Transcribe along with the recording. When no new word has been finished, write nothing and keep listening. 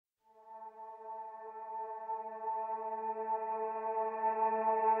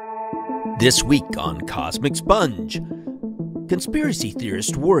This week on Cosmic Sponge, conspiracy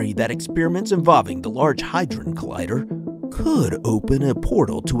theorists worry that experiments involving the Large Hadron Collider could open a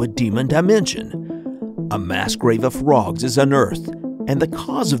portal to a demon dimension. A mass grave of frogs is unearthed, and the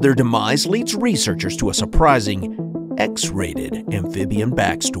cause of their demise leads researchers to a surprising X-rated amphibian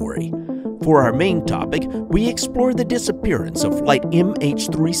backstory. For our main topic, we explore the disappearance of Flight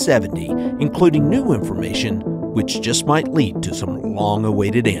MH370, including new information which just might lead to some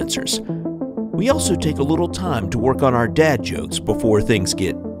long-awaited answers. We also take a little time to work on our dad jokes before things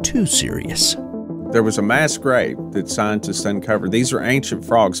get too serious. There was a mass grave that scientists uncovered. These are ancient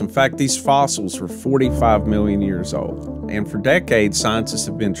frogs. In fact, these fossils were 45 million years old. And for decades, scientists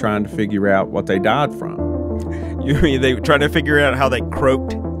have been trying to figure out what they died from. You mean they were trying to figure out how they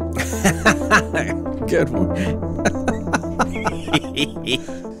croaked? Good one.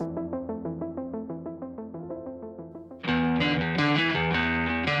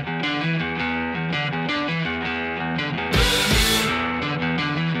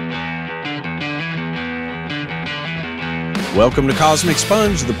 Welcome to Cosmic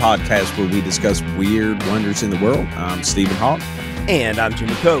Sponge, the podcast where we discuss weird wonders in the world. I'm Stephen Hawk. And I'm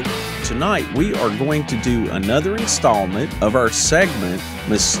Jimmy Coe. Tonight, we are going to do another installment of our segment,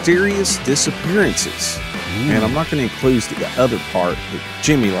 Mysterious Disappearances. And I'm not going to include the other part that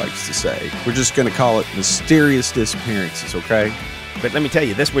Jimmy likes to say. We're just going to call it Mysterious Disappearances, okay? But let me tell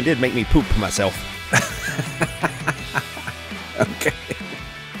you, this one did make me poop myself. Okay.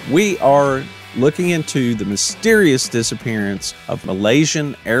 We are looking into the mysterious disappearance of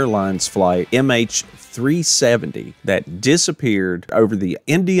Malaysian Airlines flight MH370 that disappeared over the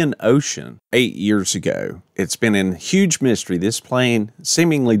Indian Ocean 8 years ago. It's been in huge mystery. This plane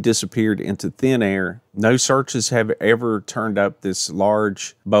seemingly disappeared into thin air. No searches have ever turned up this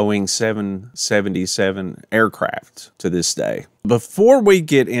large Boeing 777 aircraft to this day. Before we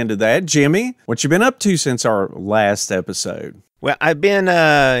get into that, Jimmy, what you been up to since our last episode? Well, I've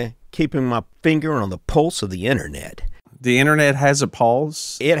been keeping my finger on the pulse of the internet. The internet has a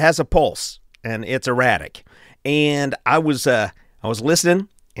pulse? It has a pulse, and it's erratic. And I was listening,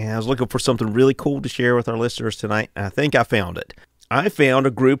 and I was looking for something really cool to share with our listeners tonight, and I think I found it. I found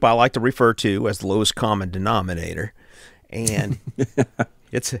a group I like to refer to as the lowest common denominator, and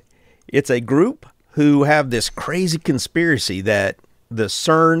it's a group who have this crazy conspiracy that the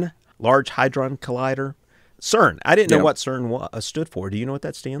CERN, Large Hadron Collider, CERN. I didn't know what CERN stood for. Do you know what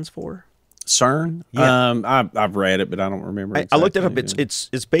that stands for? CERN? Yeah. I've read it, but I don't remember exactly. I looked it up.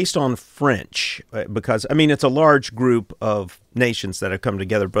 It's based on French because, I mean, it's a large group of nations that have come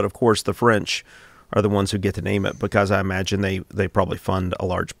together. But, of course, the French are the ones who get to name it because I imagine they probably fund a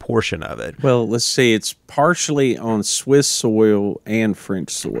large portion of it. Well, let's see. It's partially on Swiss soil and French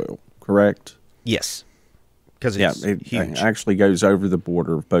soil, correct? Yes. Because it's huge. It actually goes over the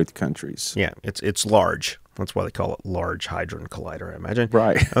border of both countries. Yeah, it's large. That's why they call it Large Hadron Collider, I imagine.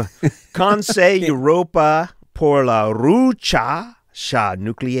 Right. Conseil Europa pour la recherche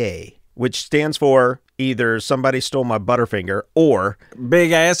nucléaire, which stands for either somebody stole my Butterfinger or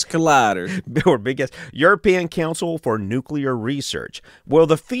Big Ass Collider. Or Big Ass European Council for Nuclear Research. Well,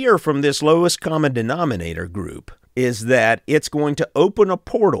 the fear from this lowest common denominator group is that it's going to open a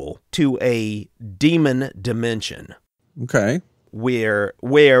portal to a demon dimension. Okay. Where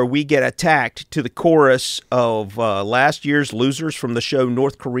we get attacked to the chorus of last year's losers from the show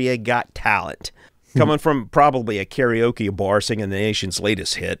North Korea Got Talent, coming from probably a karaoke bar singing the nation's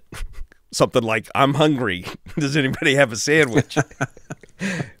latest hit. Something like, I'm hungry. Does anybody have a sandwich?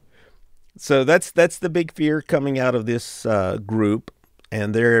 So that's the big fear coming out of this group,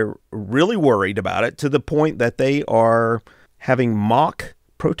 and they're really worried about it to the point that they are having mock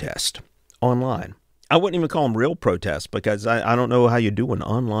protest online. I wouldn't even call them real protests because I don't know how you do an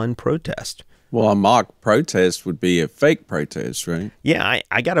online protest. Well, a mock protest would be a fake protest, right? Yeah,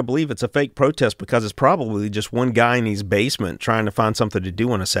 I got to believe it's a fake protest because it's probably just one guy in his basement trying to find something to do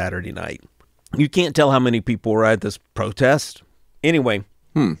on a Saturday night. You can't tell how many people were at this protest. Anyway,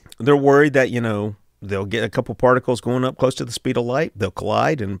 they're worried that, they'll get a couple particles going up close to the speed of light, they'll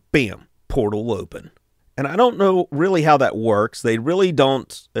collide, and bam, portal open. And I don't know really how that works. They really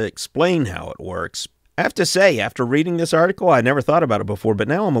don't explain how it works. I have to say, after reading this article, I never thought about it before, but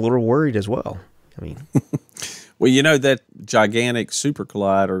now I'm a little worried as well. I mean, well, that gigantic super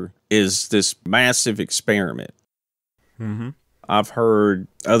collider is this massive experiment. Mm-hmm. I've heard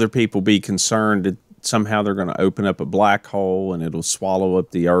other people be concerned that somehow they're going to open up a black hole and it'll swallow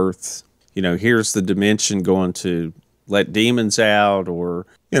up the Earth. Here's the dimension going to let demons out, or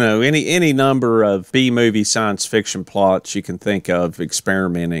any number of B-movie science fiction plots you can think of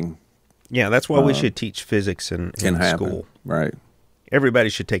experimenting. Yeah, that's why we should teach physics in school. Right. Everybody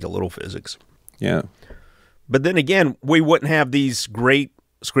should take a little physics. Yeah. But then again, we wouldn't have these great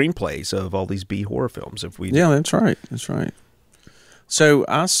screenplays of all these B horror films if we... Yeah, that's right. That's right. So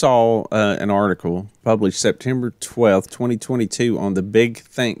I saw an article published September 12th, 2022 on the Big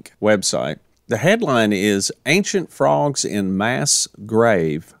Think website. The headline is, Ancient Frogs in Mass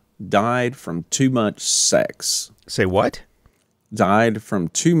Grave Died from Too Much Sex. Say what? Died from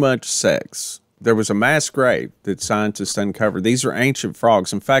too much sex. There was a mass grave that scientists uncovered. These are ancient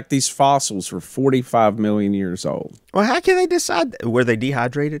frogs. In fact, these fossils were 45 million years old. Well, how can they decide? Were they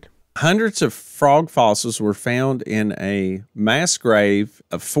dehydrated? Hundreds of frog fossils were found in a mass grave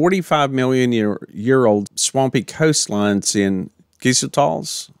of 45 million year old swampy coastlines in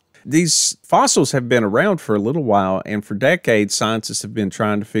Gisseltals. These fossils have been around for a little while, and for decades, scientists have been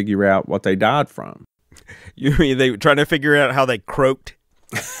trying to figure out what they died from. You mean they were trying to figure out how they croaked?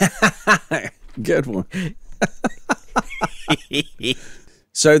 Good one.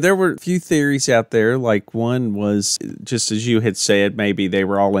 So there were a few theories out there. Like one was, just as you had said, maybe they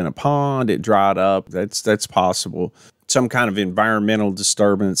were all in a pond, it dried up. That's possible. Some kind of environmental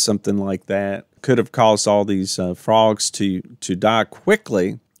disturbance, something like that, could have caused all these frogs to die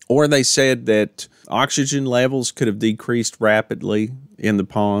quickly. Or they said that oxygen levels could have decreased rapidly in the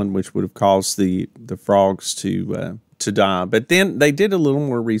pond, which would have caused the frogs to die. But then they did a little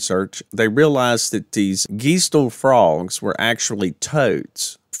more research. They realized that these Geisel frogs were actually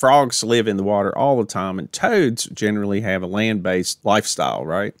toads. Frogs live in the water all the time, and toads generally have a land-based lifestyle,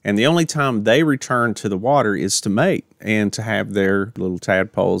 right? And the only time they return to the water is to mate and to have their little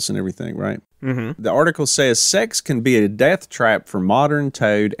tadpoles and everything, right? Mm-hmm. The article says sex can be a death trap for modern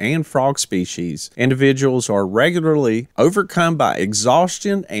toad and frog species. Individuals are regularly overcome by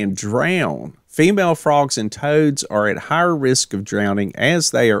exhaustion and drown. Female frogs and toads are at higher risk of drowning as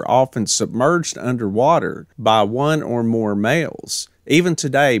they are often submerged underwater by one or more males. Even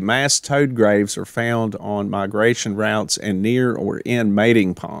today, mass toad graves are found on migration routes and near or in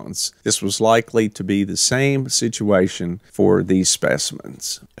mating ponds. This was likely to be the same situation for these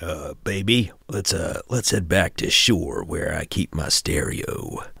specimens. Baby, let's head back to shore where I keep my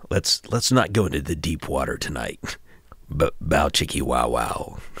stereo. Let's not go into the deep water tonight. Bow chicky wow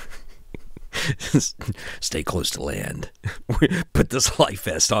wow. Stay close to land. Put this life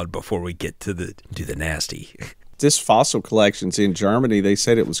vest on before we get to the nasty. This fossil collection's in Germany. They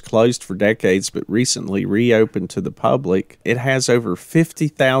said it was closed for decades, but recently reopened to the public. It has over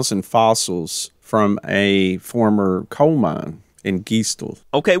 50,000 fossils from a former coal mine in Gistel.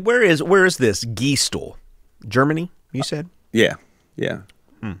 Okay, where is this Gistel? Germany, you said? Yeah.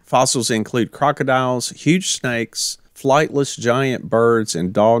 Fossils include crocodiles, huge snakes, flightless giant birds,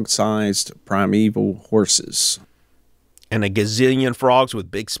 and dog-sized primeval horses. And a gazillion frogs with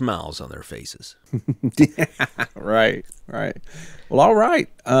big smiles on their faces. Yeah, right. Well, all right.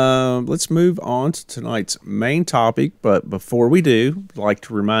 Let's move on to tonight's main topic. But before we do, I'd like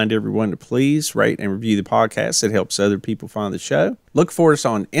to remind everyone to please rate and review the podcast. It helps other people find the show. Look for us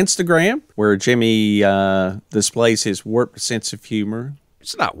on Instagram, where Jimmy displays his warped sense of humor.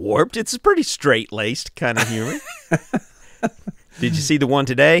 It's not warped. It's a pretty straight-laced kind of humor. Did you see the one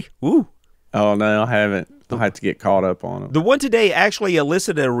today? Woo. Oh, no, I haven't. I'll have to get caught up on them. The one today actually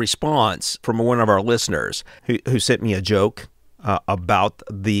elicited a response from one of our listeners who sent me a joke about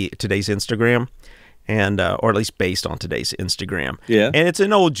today's Instagram, and or at least based on today's Instagram. Yeah. And it's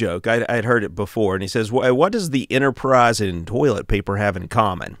an old joke. I'd heard it before, and he says, what does the Enterprise and toilet paper have in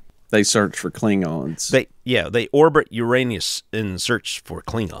common? They search for Klingons. They orbit Uranus in search for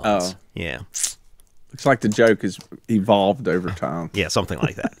Klingons. Oh. Yeah. Looks like the joke has evolved over time. Yeah, something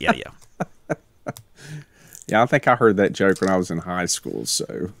like that. Yeah. Yeah, I think I heard that joke when I was in high school,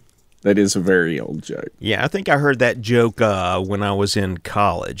 so that is a very old joke. Yeah, I think I heard that joke when I was in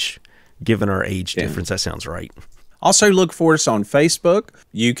college. Given our age difference, that sounds right. Also, look for us on Facebook.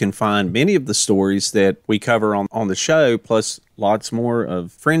 You can find many of the stories that we cover on the show, plus lots more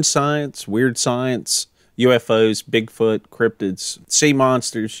of fringe science, weird science, UFOs, Bigfoot, cryptids, sea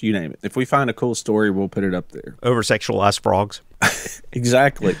monsters, you name it. If we find a cool story, we'll put it up there. Over-sexualized frogs.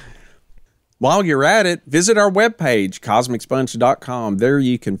 Exactly. While you're at it, visit our webpage, CosmicSponge.com. There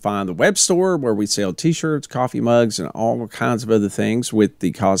you can find the web store where we sell t-shirts, coffee mugs, and all kinds of other things with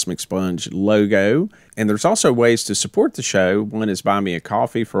the Cosmic Sponge logo. And there's also ways to support the show. One is buy me a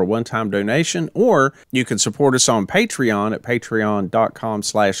coffee for a one-time donation, or you can support us on Patreon at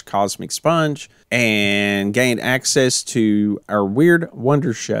patreon.com/CosmicSponge and gain access to our Weird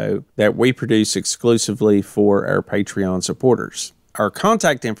Wonder Show that we produce exclusively for our Patreon supporters. Our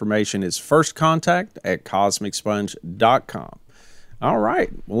contact information is firstcontact@CosmicSponge.com. All right.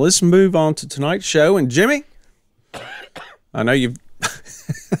 Well, let's move on to tonight's show. And Jimmy, I know you've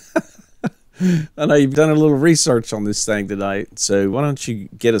I know you've done a little research on this thing tonight, so why don't you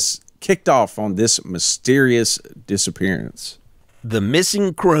get us kicked off on this mysterious disappearance? The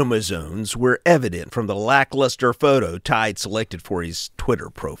missing chromosomes were evident from the lackluster photo Tide selected for his Twitter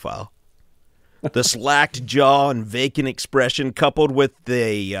profile. The slacked jaw and vacant expression, coupled with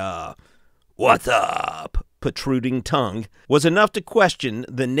the, "what's up?" protruding tongue, was enough to question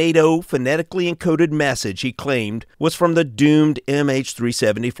the NATO phonetically encoded message he claimed was from the doomed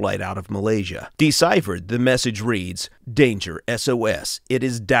MH370 flight out of Malaysia. Deciphered, the message reads, "Danger, SOS. It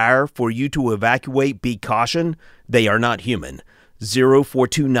is dire for you to evacuate. Be caution. They are not human.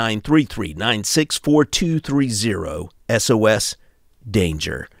 042933964230. SOS.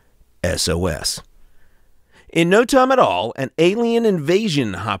 Danger. SOS." In no time at all, an alien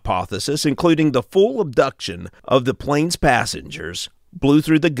invasion hypothesis, including the full abduction of the plane's passengers, blew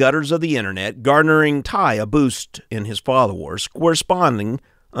through the gutters of the internet, garnering Ty a boost in his followers, corresponding,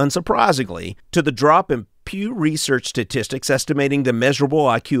 unsurprisingly, to the drop in Pew Research statistics estimating the measurable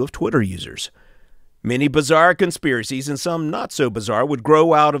IQ of Twitter users. Many bizarre conspiracies, and some not so bizarre, would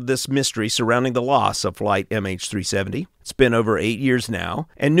grow out of this mystery surrounding the loss of Flight MH370. It's been over 8 years now,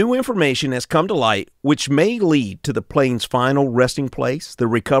 and new information has come to light which may lead to the plane's final resting place, the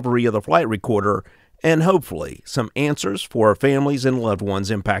recovery of the flight recorder, and hopefully some answers for our families and loved ones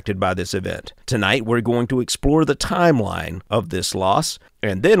impacted by this event. Tonight, we're going to explore the timeline of this loss,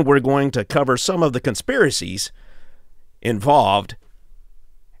 and then we're going to cover some of the conspiracies involved,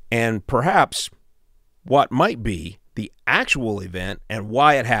 and perhaps what might be the actual event and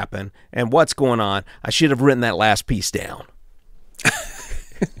why it happened and what's going on. I should have written that last piece down.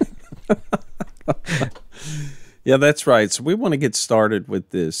 Yeah, that's right. So we want to get started with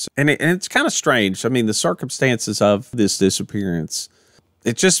this. And it's kind of strange. I mean, the circumstances of this disappearance,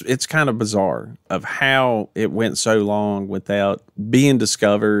 it's kind of bizarre of how it went so long without being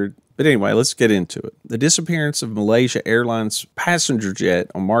discovered. But anyway, let's get into it. The disappearance of Malaysia Airlines passenger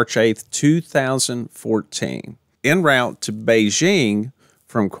jet on March 8th, 2014, en route to Beijing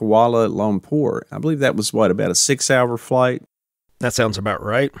from Kuala Lumpur. I believe that was, about a 6-hour flight? That sounds about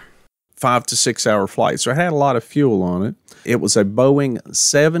right. 5 to 6 hour flight. So it had a lot of fuel on it. It was a Boeing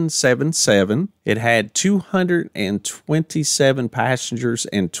 777. It had 227 passengers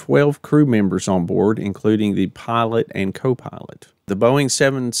and 12 crew members on board, including the pilot and co-pilot. The Boeing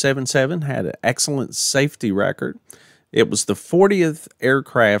 777 had an excellent safety record. It was the 40th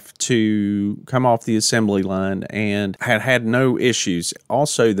aircraft to come off the assembly line and had no issues.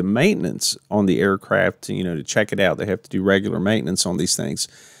 Also, the maintenance on the aircraft, to check it out, they have to do regular maintenance on these things,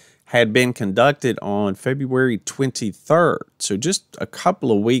 had been conducted on February 23rd, so just a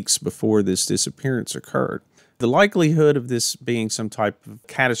couple of weeks before this disappearance occurred. The likelihood of this being some type of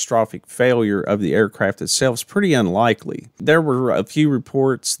catastrophic failure of the aircraft itself is pretty unlikely. There were a few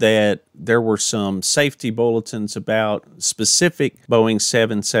reports that there were some safety bulletins about specific Boeing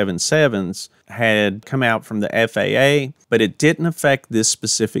 777s had come out from the FAA, but it didn't affect this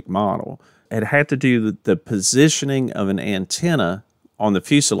specific model. It had to do with the positioning of an antenna on the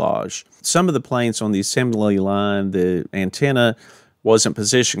fuselage. Some of the planes on the assembly line, the antenna wasn't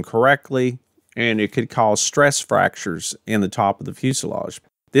positioned correctly, and it could cause stress fractures in the top of the fuselage.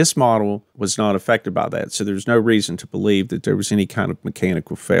 This model was not affected by that, so there's no reason to believe that there was any kind of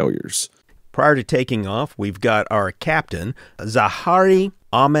mechanical failures. Prior to taking off, we've got our captain, Zahari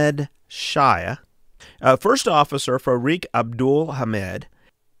Ahmed Shaya, First Officer Farik Abdul Hamed.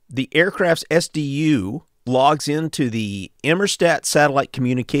 The aircraft's SDU logs into the Emerstat satellite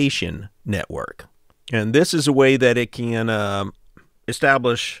communication network. And this is a way that it can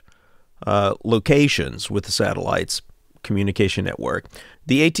establish locations with the satellite's communication network.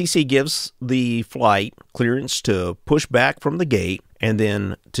 The ATC gives the flight clearance to push back from the gate and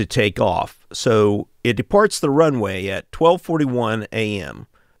then to take off. So it departs the runway at 12:41 a.m.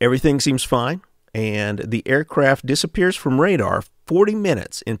 Everything seems fine, and the aircraft disappears from radar 40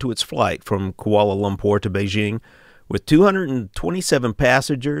 minutes into its flight from Kuala Lumpur to Beijing with 227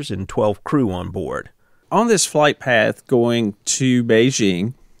 passengers and 12 crew on board. On this flight path going to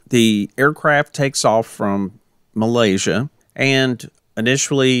Beijing, the aircraft takes off from Malaysia, and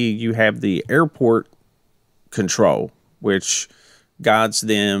initially you have the airport control, which guides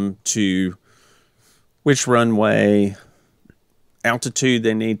them to which runway, altitude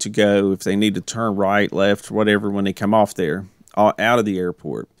they need to go, if they need to turn right, left, whatever, when they come off there, out of the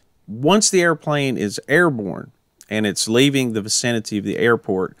airport. Once the airplane is airborne and it's leaving the vicinity of the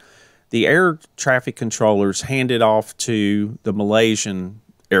airport, the air traffic controllers hand it off to the Malaysian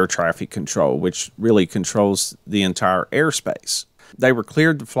air traffic control, which really controls the entire airspace. They were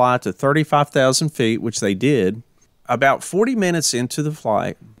cleared to fly to 35,000 feet, which they did. about 40 minutes into the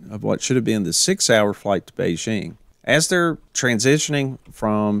flight of what should have been the 6-hour flight to Beijing, as they're transitioning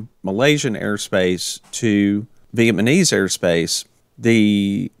from Malaysian airspace to Vietnamese airspace,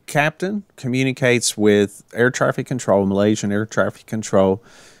 the captain communicates with air traffic control, Malaysian air traffic control,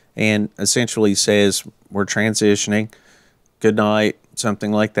 and essentially says, we're transitioning, good night,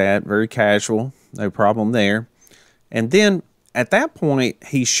 something like that, very casual, no problem there. And then at that point,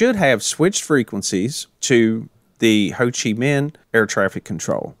 he should have switched frequencies to the Ho Chi Minh air traffic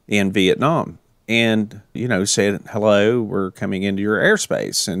control in Vietnam and, said, hello, we're coming into your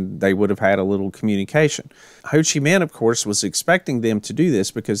airspace. And they would have had a little communication. Ho Chi Minh, of course, was expecting them to do this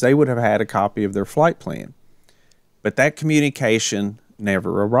because they would have had a copy of their flight plan. But that communication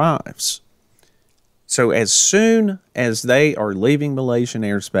never arrives. So as soon as they are leaving Malaysian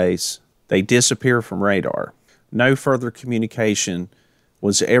airspace, they disappear from radar. No further communication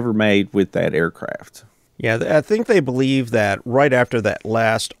was ever made with that aircraft. Yeah, I think they believe that right after that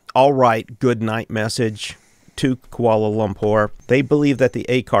last all right, good night message to Kuala Lumpur, they believe that the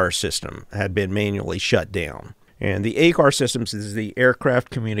ACAR system had been manually shut down. And the ACAR system is the Aircraft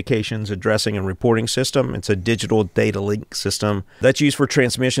Communications Addressing and Reporting System. It's a digital data link system that's used for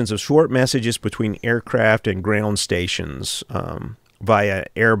transmissions of short messages between aircraft and ground stations via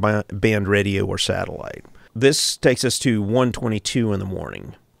airband radio or satellite. This takes us to 1:22 in the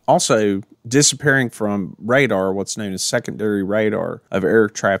morning. Also, disappearing from radar, what's known as secondary radar of air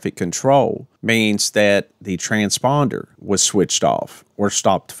traffic control, means that the transponder was switched off or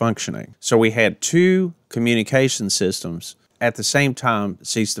stopped functioning. So we had two communication systems at the same time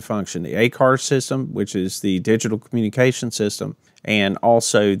cease to function. The ACAR system, which is the digital communication system, and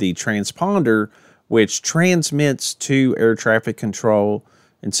also the transponder, which transmits to air traffic control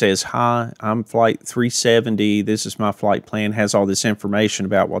and says, hi, I'm Flight 370, this is my flight plan, has all this information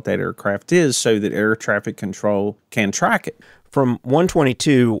about what that aircraft is so that air traffic control can track it. From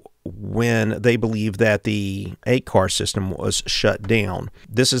 1:22, when they believe that the ACAR system was shut down,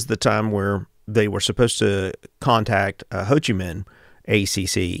 this is the time where they were supposed to contact Ho Chi Minh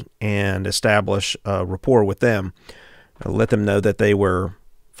ACC and establish a rapport with them, let them know that they were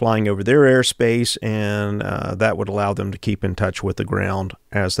flying over their airspace, and that would allow them to keep in touch with the ground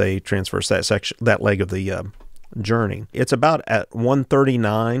as they traverse that leg of the journey. It's about at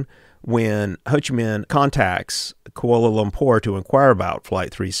 1:39 when Ho Chi Minh contacts Kuala Lumpur to inquire about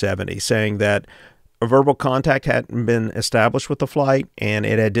Flight 370, saying that a verbal contact hadn't been established with the flight, and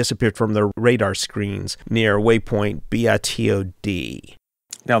it had disappeared from the radar screens near waypoint BITOD.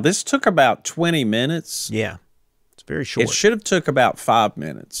 Now, this took about 20 minutes. Yeah. Very short. It should have took about 5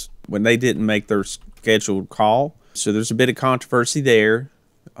 minutes when they didn't make their scheduled call. So there's a bit of controversy there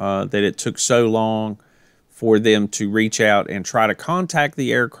that it took so long for them to reach out and try to contact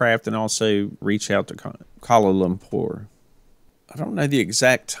the aircraft and also reach out to Kuala Lumpur. I don't know the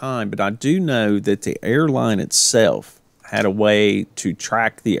exact time, but I do know that the airline itself had a way to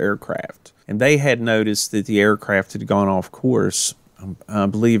track the aircraft. And they had noticed that the aircraft had gone off course, I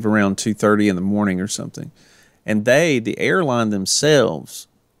believe around 2:30 in the morning or something. And the airline themselves,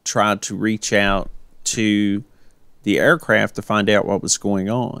 tried to reach out to the aircraft to find out what was going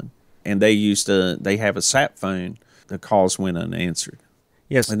on. And they have a sat phone. The calls went unanswered.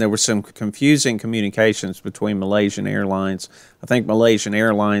 Yes. And there were some confusing communications between Malaysian Airlines. I think Malaysian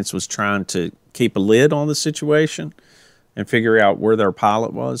Airlines was trying to keep a lid on the situation and figure out where their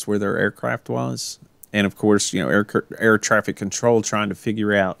pilot was, where their aircraft was. And, of course, air traffic control trying to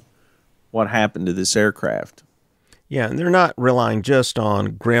figure out what happened to this aircraft. Yeah, and they're not relying just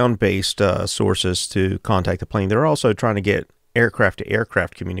on ground-based sources to contact the plane. They're also trying to get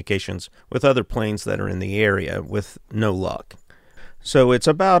aircraft-to-aircraft communications with other planes that are in the area with no luck. So it's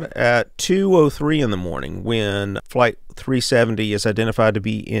about at 2:03 in the morning when Flight 370 is identified to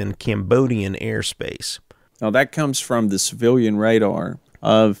be in Cambodian airspace. Now, that comes from the civilian radar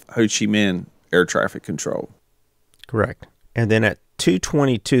of Ho Chi Minh Air Traffic Control. Correct. And then at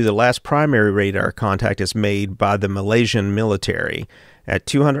 2:22, the last primary radar contact is made by the Malaysian military at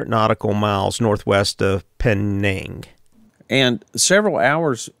 200 nautical miles northwest of Penang. And several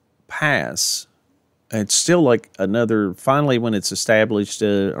hours pass. It's still like finally when it's established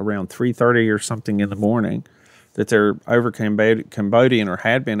around 3:30 or something in the morning that they're over Cambodian or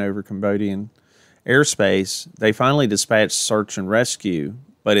had been over Cambodian airspace, they finally dispatched search and rescue.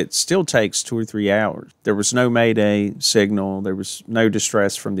 But it still takes 2 or 3 hours. There was no Mayday signal. There was no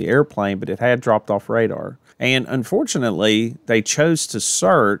distress from the airplane, but it had dropped off radar. And unfortunately, they chose to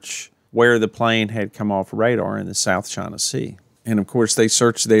search where the plane had come off radar in the South China Sea. And of course, they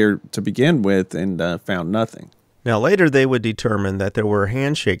searched there to begin with and found nothing. Now, later they would determine that there were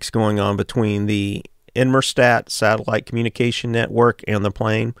handshakes going on between the Inmarsat satellite communication network and the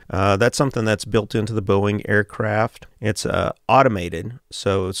plane. That's something that's built into the Boeing aircraft. It's automated,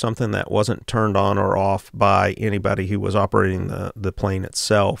 so it's something that wasn't turned on or off by anybody who was operating the plane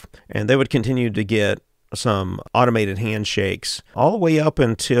itself. And they would continue to get some automated handshakes all the way up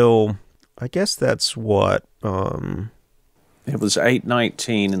until, I guess that's what... It was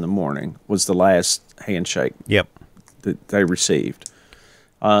 8:19 in the morning was the last handshake. Yep. That they received.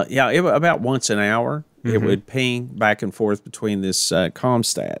 About once an hour, it would ping back and forth between this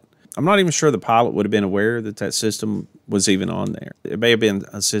ComStat. I'm not even sure the pilot would have been aware that that system was even on there. It may have been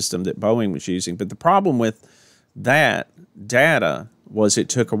a system that Boeing was using, but the problem with that data was it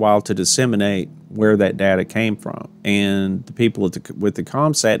took a while to disseminate where that data came from. And the people with the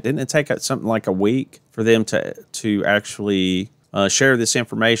ComSat, didn't it take something like a week for them to actually share this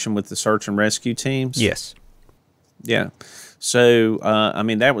information with the search and rescue teams? Yes. Yeah. So,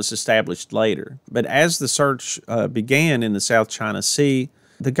 that was established later. But as the search began in the South China Sea,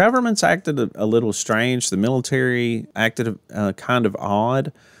 the governments acted a little strange. The military acted kind of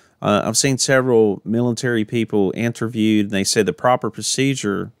odd. I've seen several military people interviewed, and they said the proper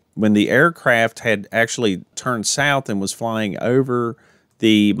procedure, when the aircraft had actually turned south and was flying over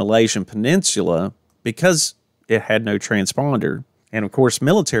the Malaysian peninsula, because it had no transponder, and of course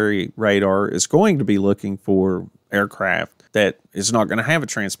military radar is going to be looking for aircraft that is not going to have a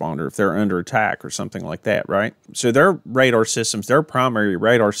transponder if they're under attack or something like that, right? So their radar systems, their primary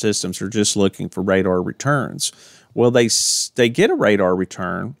radar systems are just looking for radar returns. Well, they get a radar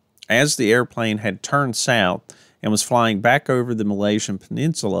return as the airplane had turned south and was flying back over the Malaysian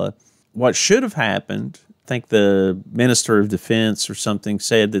peninsula. What should have happened, I think the Minister of Defense or something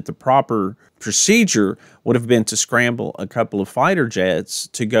said that the proper procedure would have been to scramble a couple of fighter jets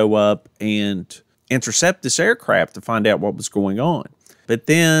to go up and intercept this aircraft to find out what was going on. But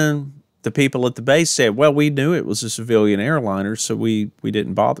then the people at the base said, well, we knew it was a civilian airliner, so we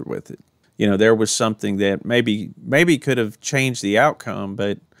didn't bother with it. You know, there was something that maybe could have changed the outcome.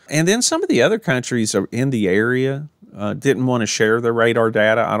 And then some of the other countries in the area didn't want to share their radar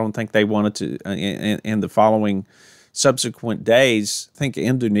data. I don't think they wanted to in the following subsequent days. I think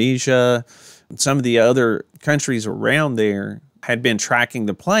Indonesia and some of the other countries around there had been tracking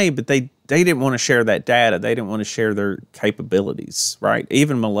the plane, but they didn't want to share that data. They didn't want to share their capabilities, right?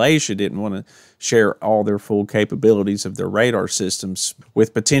 Even Malaysia didn't want to share all their full capabilities of their radar systems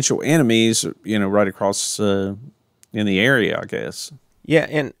with potential enemies, right across in the area, I guess. Yeah,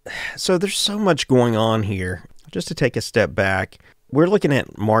 and so there's so much going on here. Just to take a step back, we're looking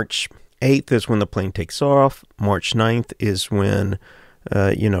at March 8th is when the plane takes off. March 9th is when,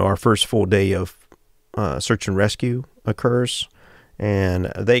 our first full day of search and rescue occurs.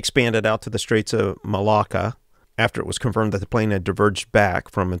 And they expanded out to the Straits of Malacca after it was confirmed that the plane had diverged back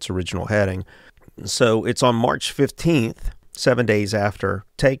from its original heading. So it's on March 15th, 7 days after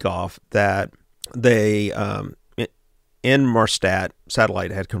takeoff, that they... Inmarsat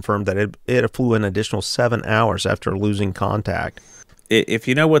satellite had confirmed that it flew an additional 7 hours after losing contact. If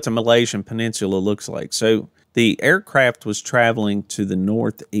you know what the Malaysian peninsula looks like, so the aircraft was traveling to the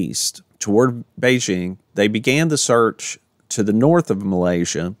northeast toward Beijing. They began the search to the north of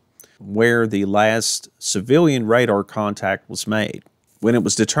Malaysia, where the last civilian radar contact was made. When it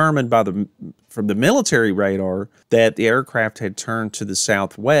was determined from the military radar that the aircraft had turned to the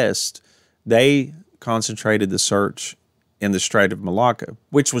southwest, they concentrated the search in the Strait of Malacca,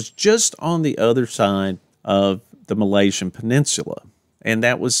 which was just on the other side of the Malaysian peninsula. And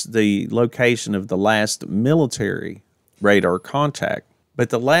that was the location of the last military radar contact. But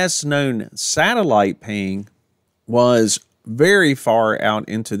the last known satellite ping was very far out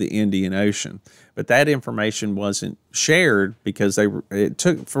into the Indian Ocean. But that information wasn't shared because it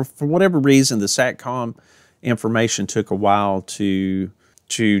took, for whatever reason, the SATCOM information took a while to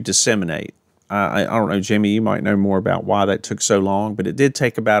disseminate. I don't know, Jimmy, you might know more about why that took so long, but it did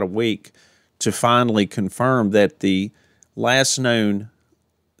take about a week to finally confirm that the last known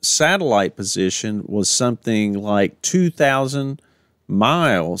satellite position was something like 2,000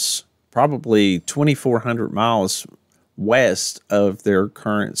 miles, probably 2,400 miles west of their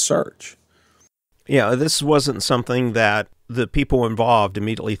current search. Yeah, this wasn't something that the people involved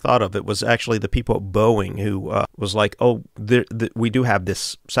immediately thought of. It was actually the people at Boeing who was like, oh, we do have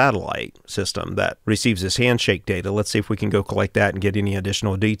this satellite system that receives this handshake data. Let's see if we can go collect that and get any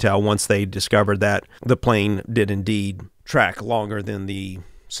additional detail once they discovered that the plane did indeed track longer than the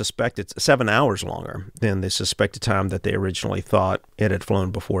suspected, 7 hours longer than the suspected time that they originally thought it had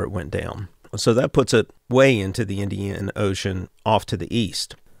flown before it went down. So that puts it way into the Indian Ocean off to the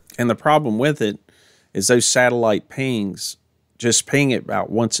east. And the problem with it is those satellite pings just ping it about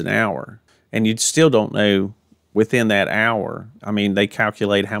once an hour. and you still don't know within that hour. I mean, they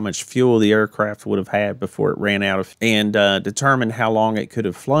calculate how much fuel the aircraft would have had before it ran out of, and determine how long it could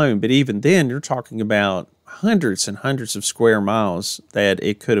have flown. But even then, you're talking about hundreds and hundreds of square miles that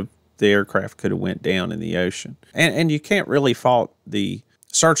the aircraft could have went down in the ocean. And you can't really fault the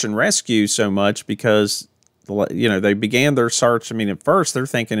search and rescue so much because, they began their search. I mean, at first they're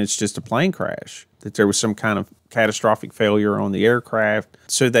thinking it's just a plane crash, that there was some kind of catastrophic failure on the aircraft.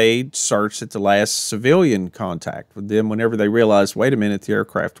 So they searched at the last civilian contact. But then whenever they realized, wait a minute, the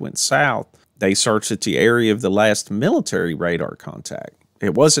aircraft went south, they searched at the area of the last military radar contact.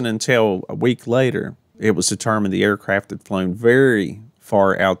 It wasn't until a week later it was determined the aircraft had flown very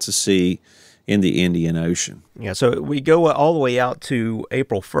far out to sea in the Indian Ocean. Yeah, so we go all the way out to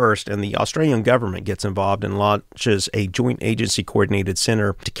April 1st, and the Australian government gets involved and launches a joint agency coordinated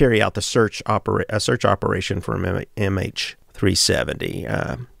center to carry out the search operation for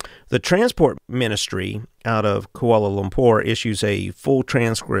MH370. The Transport Ministry out of Kuala Lumpur issues a full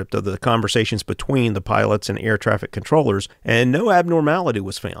transcript of the conversations between the pilots and air traffic controllers, and no abnormality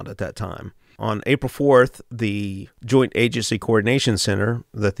was found at that time. On April 4th, the Joint Agency Coordination Center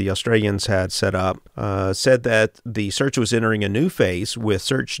that the Australians had set up said that the search was entering a new phase, with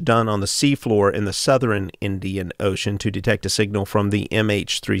search done on the seafloor in the southern Indian Ocean to detect a signal from the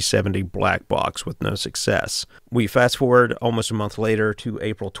MH370 black box with no success. We fast forward almost a month later to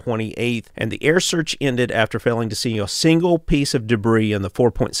April 28th, and the air search ended after failing to see a single piece of debris in the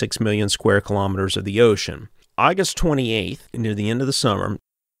 4.6 million square kilometers of the ocean. August 28th, near the end of the summer,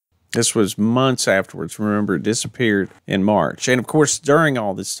 this was months afterwards. Remember, it disappeared in March. And of course, during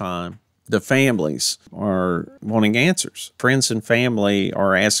all this time, the families are wanting answers. Friends and family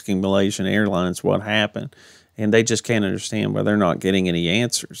are asking Malaysian Airlines what happened, and they just can't understand why they're not getting any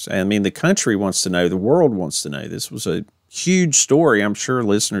answers. I mean, the country wants to know. The world wants to know. This was a huge story. I'm sure,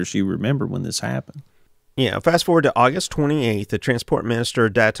 listeners, you remember when this happened. Yeah, fast forward to August 28th, the Transport Minister,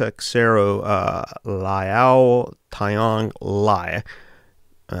 Datuk Sero Liao Tiong Lai,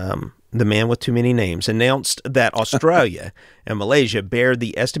 the man with too many names, announced that Australia and Malaysia bared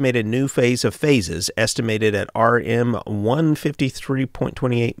the estimated new phase of phases, estimated at RM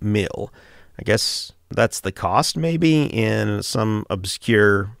 153.28 mil. I guess that's the cost, maybe, in some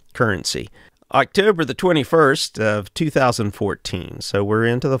obscure currency. October the 21st of 2014, so we're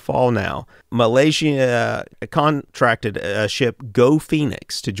into the fall now. Malaysia contracted a ship Go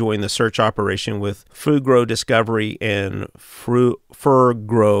Phoenix to join the search operation with Fugro Discovery and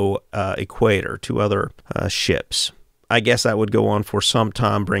Fugro Equator, two other ships. I guess that would go on for some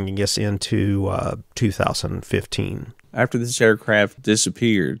time, bringing us into 2015. After this aircraft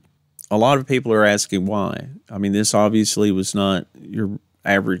disappeared, a lot of people are asking why. I mean, this obviously was not your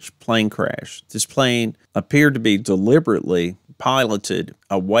average plane crash. This plane appeared to be deliberately piloted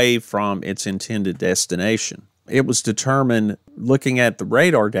away from its intended destination. It was determined looking at the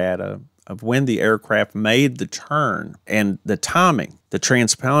radar data of when the aircraft made the turn and the timing. The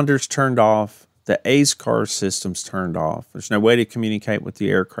transponders turned off, the ASCAR systems turned off. There's no way to communicate with the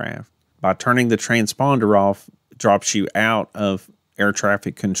aircraft. By turning the transponder off, it drops you out of air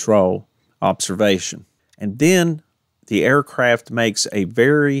traffic control observation. And then the aircraft makes a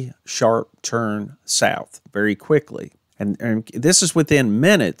very sharp turn south very quickly. And this is within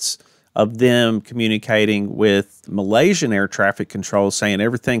minutes of them communicating with Malaysian air traffic control, saying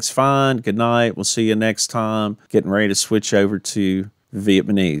everything's fine, good night, we'll see you next time, getting ready to switch over to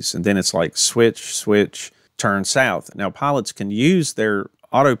Vietnamese. And then it's like switch, turn south. Now, pilots can use their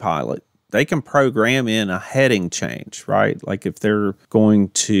autopilot. They can program in a heading change, right? Like if they're going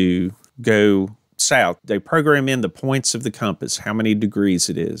to go south, they program in the points of the compass, how many degrees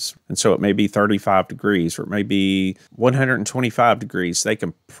it is. And so it may be 35 degrees or it may be 125 degrees. They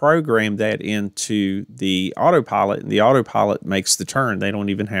can program that into the autopilot, and the autopilot makes the turn. They don't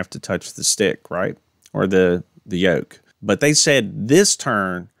even have to touch the stick, right? Or the yoke. But they said this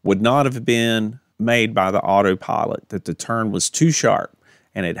turn would not have been made by the autopilot, that the turn was too sharp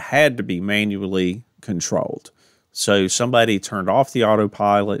and it had to be manually controlled. So somebody turned off the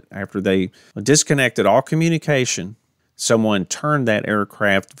autopilot after they disconnected all communication. Someone turned that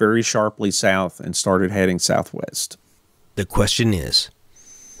aircraft very sharply south and started heading southwest. The question is,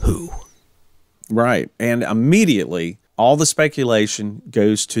 who? Right. And immediately, all the speculation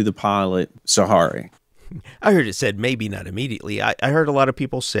goes to the pilot, Sahari. I heard it said maybe not immediately. I heard a lot of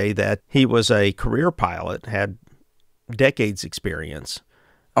people say that he was a career pilot, had decades experience.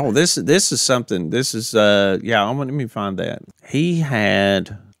 Oh, this is something. This is let me find that. He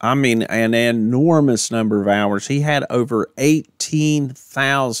had, an enormous number of hours. He had over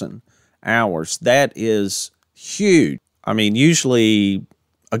 18,000 hours. That is huge. I mean, usually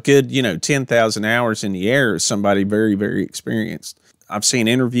a good, 10,000 hours in the air is somebody very, very experienced. I've seen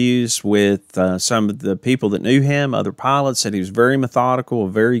interviews with some of the people that knew him, other pilots, said he was very methodical, a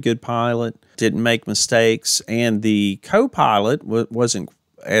very good pilot, didn't make mistakes. And the co-pilot wasn't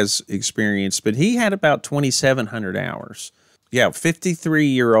as experienced, but he had about 2,700 hours. Yeah,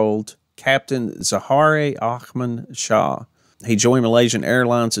 53-year-old Captain Zahari Ahmad Shah. He joined Malaysian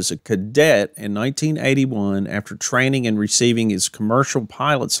Airlines as a cadet in 1981. After training and receiving his commercial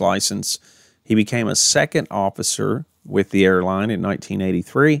pilot's license, he became a second officer with the airline in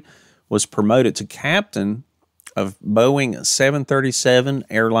 1983, was promoted to captain of Boeing 737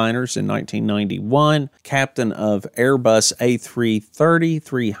 airliners in 1991, captain of Airbus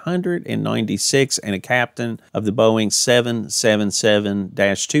A330-300 in 96, and a captain of the Boeing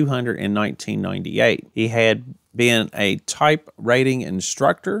 777-200 in 1998. He had been a type rating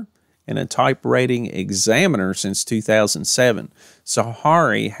instructor and a type rating examiner since 2007.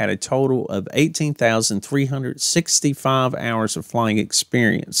 Zahari had a total of 18,365 hours of flying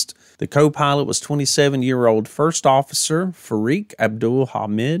experience. The co-pilot was 27-year-old First Officer Farik Abdul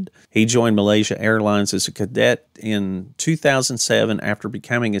Hamid. He joined Malaysia Airlines as a cadet in 2007 after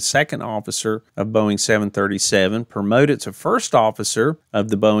becoming a second officer of Boeing 737, promoted to First Officer of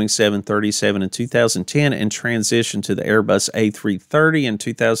the Boeing 737 in 2010, and transitioned to the Airbus A330 in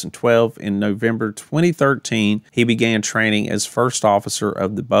 2012. In November 2013, he began training as First Officer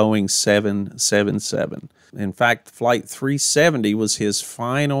of the Boeing 777. In fact, Flight 370 was his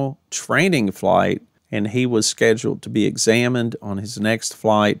final training flight, and he was scheduled to be examined on his next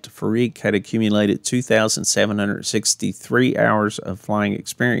flight. Farik had accumulated 2,763 hours of flying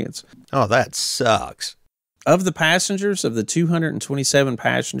experience. Oh, that sucks. Of the passengers, of the 227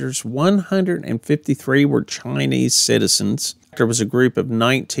 passengers, 153 were Chinese citizens. There was a group of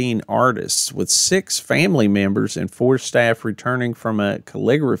 19 artists with 6 family members and 4 staff returning from a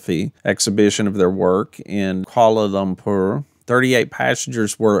calligraphy exhibition of their work in Kuala Lumpur. 38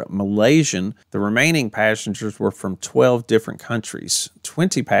 passengers were Malaysian. The remaining passengers were from 12 different countries.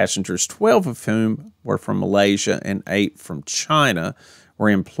 20 passengers, 12 of whom were from Malaysia and 8 from China, were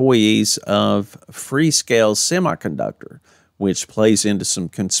employees of Freescale Semiconductor, which plays into some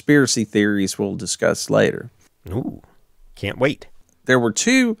conspiracy theories we'll discuss later. Ooh, can't wait. There were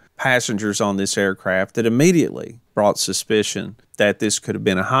 2 passengers on this aircraft that immediately brought suspicion that this could have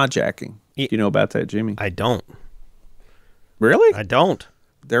been a hijacking. Do you know about that, Jimmy? I don't. Really? I don't.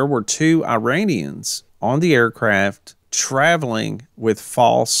 There were 2 Iranians on the aircraft traveling with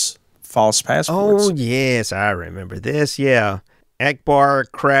false passports. Oh, yes, I remember this, yeah. Akbar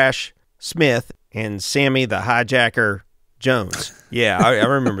Crash Smith and Sammy the Hijacker Jones. Yeah, I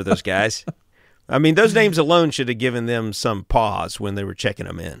remember those guys. I mean, those names alone should have given them some pause when they were checking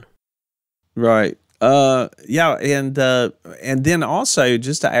them in. Right. Yeah, and then also,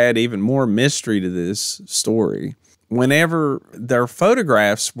 just to add even more mystery to this story, whenever their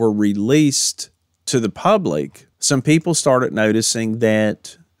photographs were released to the public, some people started noticing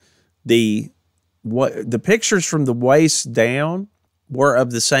that the pictures from the waist down were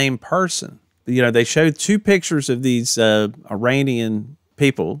of the same person. They showed 2 pictures of these Iranian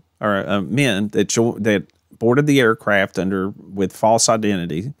people or men that boarded the aircraft with false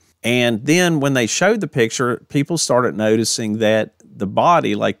identity. And then when they showed the picture, people started noticing that the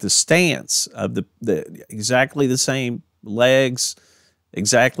body, like the stance of the exactly the same legs,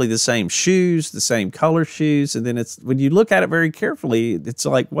 exactly the same shoes, the same color shoes. And then when you look at it very carefully, it's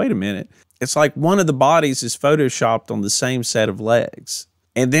like, wait a minute. It's like one of the bodies is photoshopped on the same set of legs.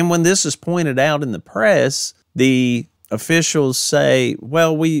 And then when this is pointed out in the press, the officials say,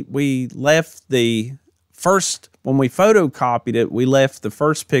 well, we left the first, when we photocopied it, we left the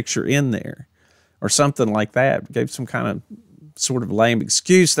first picture in there or something like that. Gave some kind of sort of lame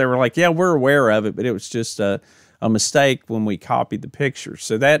excuse. They were like, yeah, we're aware of it, but it was just a mistake when we copied the picture.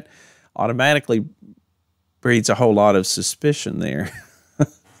 So that automatically breeds a whole lot of suspicion there.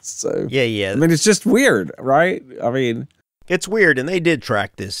 So yeah. I mean, it's just weird, right? I mean, it's weird, and they did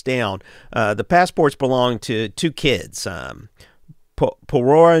track this down. The passports belong to 2 kids,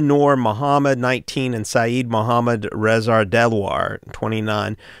 Purora Noor Muhammad, 19, and Saeed Muhammad Rezar Delwar,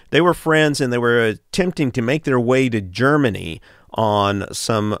 29. They were friends, and they were attempting to make their way to Germany on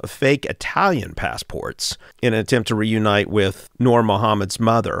some fake Italian passports in an attempt to reunite with Noor Muhammad's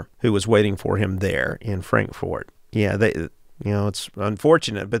mother, who was waiting for him there in Frankfurt. Yeah, it's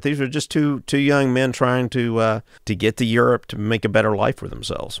unfortunate, but these are just two young men trying to get to Europe to make a better life for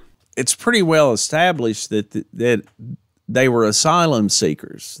themselves. It's pretty well established that they were asylum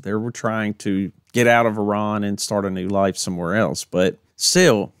seekers. They were trying to get out of Iran and start a new life somewhere else. But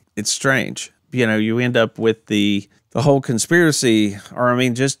still, it's strange. You end up with the the whole conspiracy, or I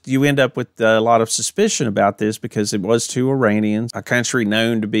mean, just you end up with a lot of suspicion about this because it was two Iranians, a country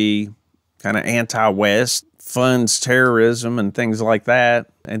known to be kind of anti-West, funds terrorism and things like that.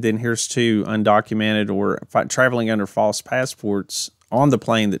 And then here's two undocumented or traveling under false passports on the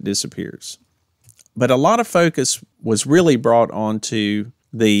plane that disappears. But a lot of focus was really brought onto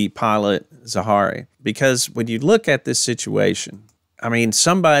the pilot, Zahari, because when you look at this situation, I mean,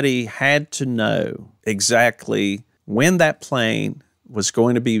 somebody had to know exactly when that plane was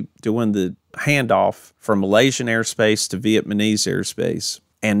going to be doing the handoff from Malaysian airspace to Vietnamese airspace,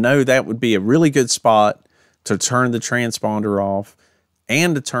 and know that would be a really good spot to turn the transponder off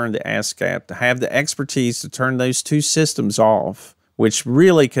and to turn the ASCAP, to have the expertise to turn those two systems off, which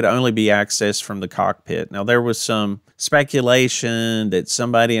really could only be accessed from the cockpit. Now, there was some speculation that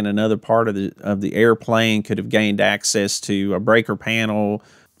somebody in another part of the airplane could have gained access to a breaker panel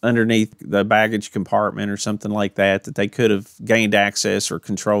underneath the baggage compartment or something like that, that they could have gained access or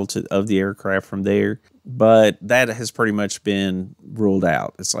control of the aircraft from there. But that has pretty much been ruled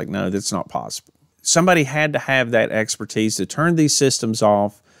out. It's like, no, that's not possible. Somebody had to have that expertise to turn these systems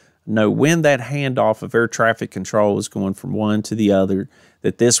off, know when that handoff of air traffic control is going from one to the other,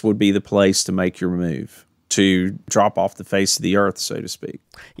 that this would be the place to make your move, to drop off the face of the earth, so to speak.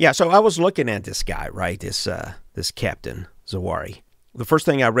 Yeah, so I was looking at this guy, right, this Captain Zawari. The first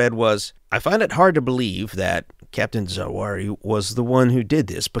thing I read was, I find it hard to believe that Captain Zawari was the one who did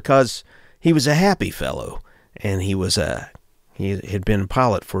this because he was a happy fellow, and he had been a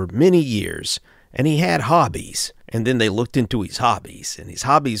pilot for many years, and he had hobbies. And then they looked into his hobbies, and his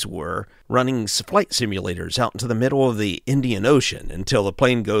hobbies were running flight simulators out into the middle of the Indian Ocean until the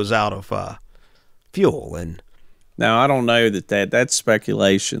plane goes out of fuel. And now, I don't know that's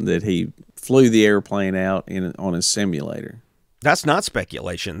speculation that he flew the airplane out on his simulator. That's not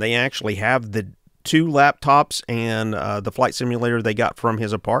speculation. They actually have the two laptops and the flight simulator they got from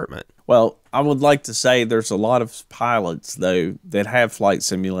his apartment. Well, I would like to say there's a lot of pilots, though, that have flight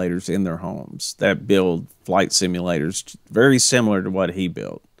simulators in their homes, that build flight simulators very similar to what he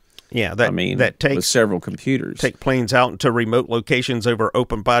built. Yeah, with several computers. Take planes out into remote locations over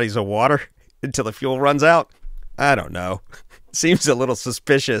open bodies of water until the fuel runs out. I don't know. Seems a little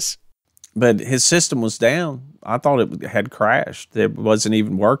suspicious. But his system was down. I thought it had crashed. It wasn't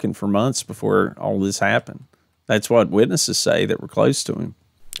even working for months before all this happened. That's what witnesses say that were close to him.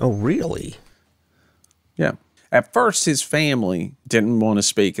 Oh, really? Yeah. At first, his family didn't want to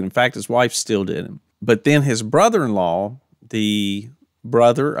speak. And in fact, his wife still didn't. But then his brother-in-law, the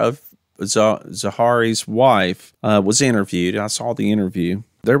brother of Zahari's wife, was interviewed. I saw the interview.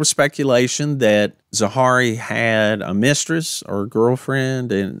 There was speculation that Zahari had a mistress or a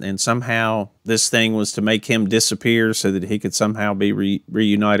girlfriend, and somehow this thing was to make him disappear so that he could somehow be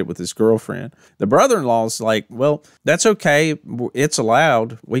reunited with his girlfriend. The brother-in-law's like, well, that's okay. It's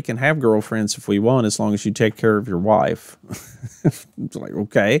allowed. We can have girlfriends if we want, as long as you take care of your wife. It's like,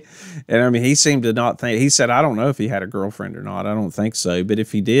 okay. And I mean, he seemed to not think, he said, I don't know if he had a girlfriend or not. I don't think so. But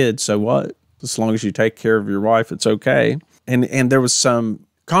if he did, so what? As long as you take care of your wife, it's okay. And there was some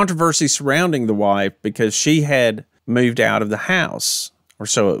controversy surrounding the wife because she had moved out of the house, or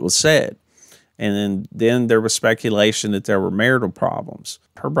so it was said. And then there was speculation that there were marital problems.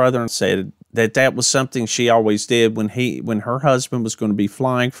 Her brother said that was something she always did when her husband was going to be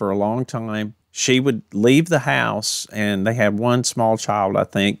flying for a long time. She would leave the house, and they had one small child, I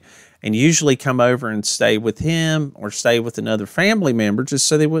think, and usually come over and stay with him or stay with another family member just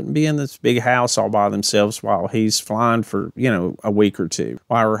so they wouldn't be in this big house all by themselves while he's flying for, a week or two.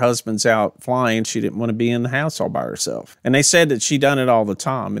 While her husband's out flying, she didn't want to be in the house all by herself. And they said that she done it all the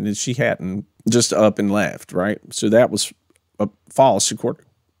time and that she hadn't just up and left, right? So that was false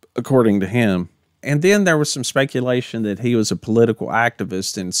according to him. And then there was some speculation that he was a political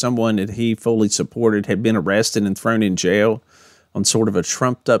activist and someone that he fully supported had been arrested and thrown in jail on sort of a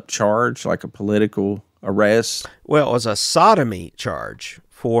trumped-up charge, like a political arrest. Well, it was a sodomy charge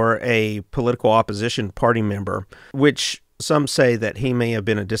for a political opposition party member, which some say that he may have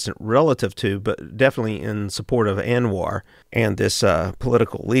been a distant relative to, but definitely in support of Anwar and this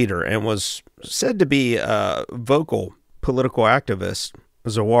political leader, and was said to be a vocal political activist,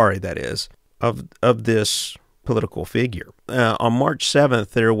 Zawari, that is, of this political figure. On March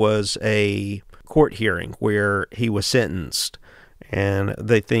 7th, there was a court hearing where he was sentenced, and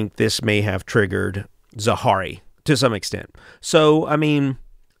they think this may have triggered Zahari to some extent. So, I mean,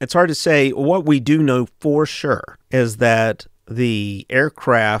 it's hard to say. What we do know for sure is that the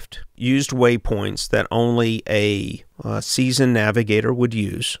aircraft used waypoints that only a seasoned navigator would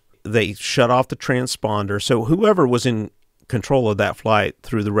use. They shut off the transponder, so whoever was in control of that flight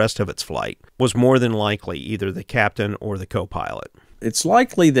through the rest of its flight was more than likely either the captain or the co-pilot. It's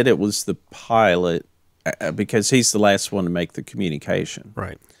likely that it was the pilot because he's the last one to make the communication.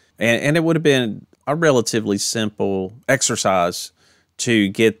 Right. And it would have been a relatively simple exercise to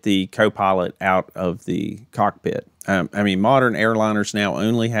get the co-pilot out of the cockpit. I mean, modern airliners now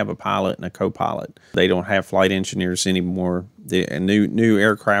only have a pilot and a co-pilot. They don't have flight engineers anymore. The new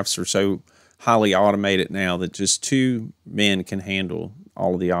aircrafts are so highly automated now that just 2 men can handle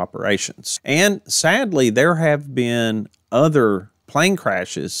all of the operations. And sadly, there have been other plane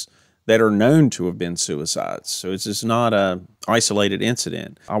crashes that are known to have been suicides. So it's just not a isolated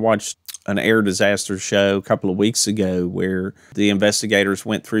incident. I watched an air disaster show a couple of weeks ago where the investigators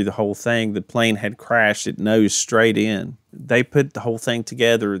went through the whole thing. The plane had crashed, it nosed straight in. They put the whole thing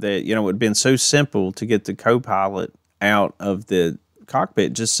together that, you know, it would have been so simple to get the co-pilot out of the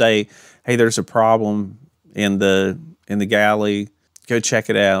cockpit. Just say, hey, there's a problem in the galley, go check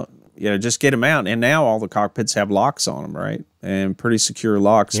it out. You know, just get them out. And now all the cockpits have locks on them, right? And pretty secure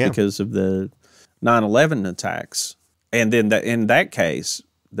locks because of the 9/11 attacks. And then in that case,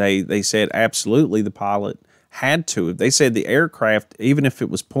 they said absolutely the pilot had to. They said the aircraft, even if it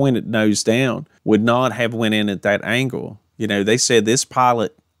was pointed nose down, would not have went in at that angle. You know, they said this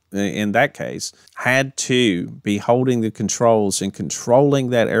pilot, in that case, had to be holding the controls and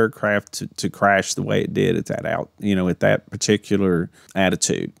controlling that aircraft to crash the way it did at that at that particular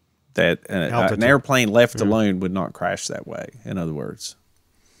attitude. That an airplane left alone would not crash that way, in other words.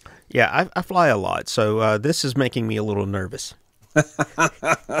 Yeah, I fly a lot, so this is making me a little nervous.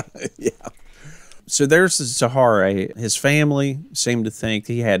 Yeah. So there's Zahara. His family seemed to think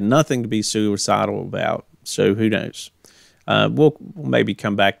he had nothing to be suicidal about, so who knows? We'll maybe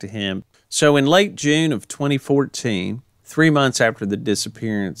come back to him. So in late June of 2014, 3 months after the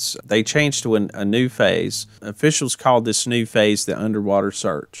disappearance, they changed to a new phase. Officials called this new phase the underwater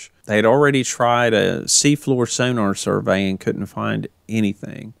search. They had already tried a seafloor sonar survey and couldn't find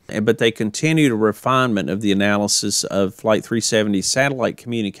anything. But they continued a refinement of the analysis of Flight 370 satellite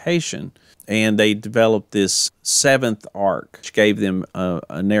communication, and they developed this 7th arc, which gave them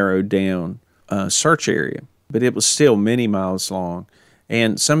a narrowed down search area. But it was still many miles long.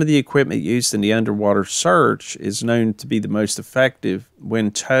 And some of the equipment used in the underwater search is known to be the most effective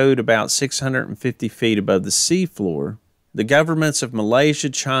when towed about 650 feet above the seafloor. The governments of Malaysia,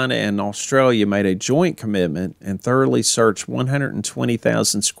 China, and Australia made a joint commitment and thoroughly searched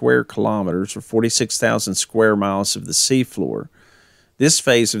 120,000 square kilometers, or 46,000 square miles of the seafloor. This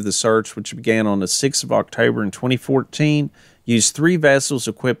phase of the search, which began on the 6th of October in 2014, used 3 vessels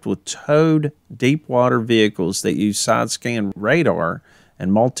equipped with towed deep-water vehicles that use side-scan radar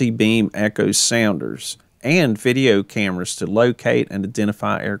and multi-beam echo sounders and video cameras to locate and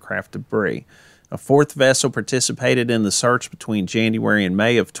identify aircraft debris. A 4th vessel participated in the search between January and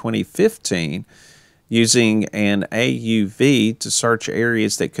May of 2015 using an AUV to search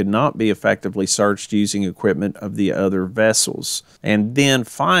areas that could not be effectively searched using equipment of the other vessels. And then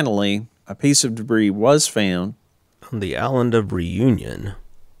finally, a piece of debris was found on the island of Reunion.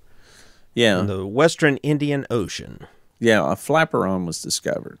 Yeah. In the western Indian Ocean. Yeah, a flaperon was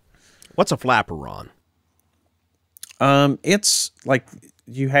discovered. What's a flaperon? It's like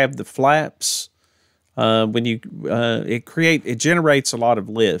you have the flaps. When you it generates a lot of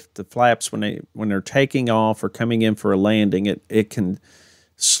lift. The flaps when they're taking off or coming in for a landing, it can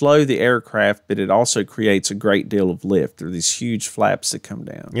slow the aircraft, but it also creates a great deal of lift. There are these huge flaps that come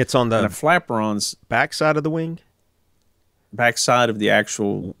down. It's on the flaperon's backside of the wing. Backside of the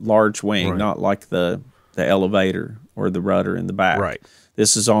actual large wing, not like the elevator or the rudder in the back. Right.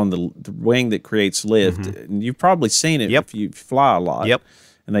 This is on the wing that creates lift. And you've probably seen it if you fly a lot. Yep.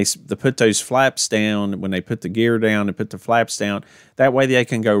 And they put those flaps down. When they put the gear down and put the flaps down, that way they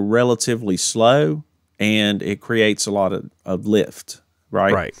can go relatively slow, and it creates a lot of lift,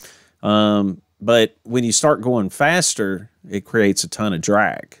 right? Right. But when you start going faster, it creates a ton of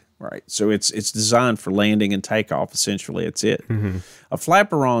drag. Right, so it's designed for landing and takeoff. Essentially, it's it. A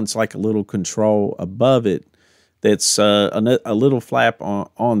flaperon's like a little control above it. That's a little flap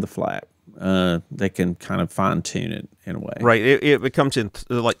on the flap. They can kind of fine tune it in a way. Right, it comes in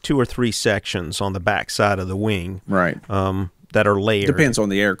like 2 or 3 sections on the back side of the wing. Right. That are layered. Depends on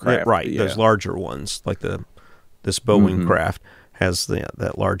the aircraft. Right. Yeah. Those larger ones, like this Boeing craft, has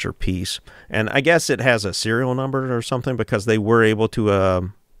that larger piece, and I guess it has a serial number or something because they were able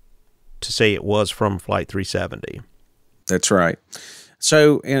to say it was from Flight 370. That's right.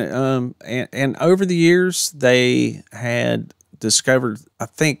 So, and over the years, they had discovered, I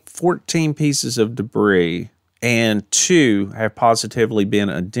think, 14 pieces of debris, and 2 have positively been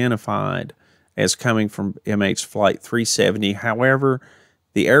identified as coming from MH Flight 370. However,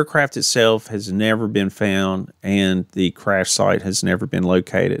 the aircraft itself has never been found, and the crash site has never been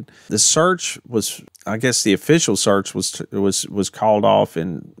located. The search was, I guess, the official search was called off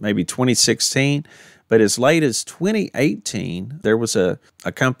in maybe 2016. But as late as 2018, there was a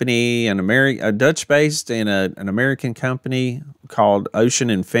company, a Dutch-based and an American company called Ocean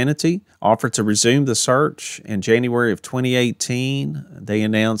Infinity, offered to resume the search. In January of 2018, they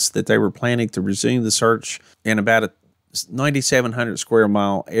announced that they were planning to resume the search in about a 9,700 square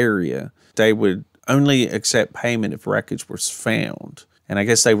mile area. They would only accept payment if wreckage was found. And I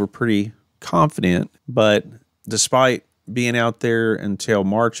guess they were pretty confident, but despite being out there until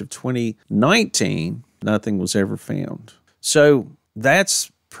March of 2019, nothing was ever found. So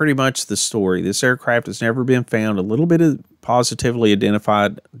that's pretty much the story. This aircraft has never been found. A little bit of positively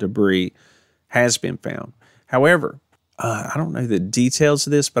identified debris has been found. However, I don't know the details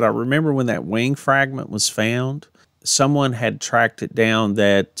of this, but I remember when that wing fragment was found, someone had tracked it down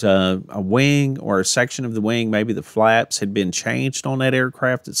that a wing or a section of the wing, maybe the flaps, had been changed on that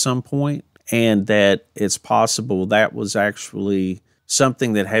aircraft at some point. And that it's possible that was actually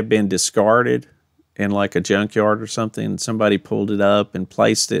something that had been discarded in like a junkyard or something. And somebody pulled it up and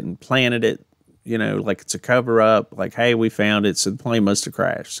placed it and planted it, you know, like it's a cover up, like, hey, we found it, so the plane must have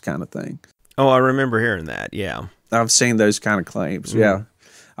crashed kind of thing. Oh, I remember hearing that. Yeah. I've seen those kind of claims. Yeah.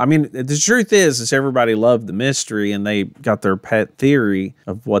 I mean, the truth is everybody loved the mystery and they got their pet theory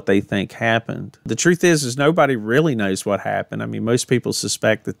of what they think happened. The truth is nobody really knows what happened. I mean, most people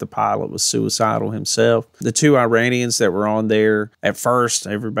suspect that the pilot was suicidal himself. The two Iranians that were on there, at first,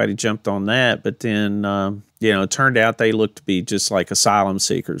 everybody jumped on that. But then, it turned out they looked to be just like asylum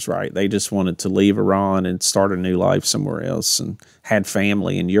seekers, right? They just wanted to leave Iran and start a new life somewhere else and had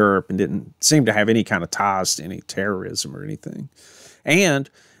family in Europe and didn't seem to have any kind of ties to any terrorism or anything. And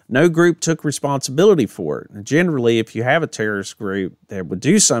no group took responsibility for it. And generally, if you have a terrorist group that would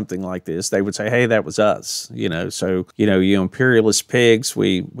do something like this, they would say, hey, that was us. So, you imperialist pigs,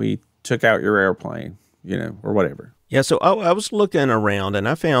 we took out your airplane, or whatever. Yeah, so I was looking around and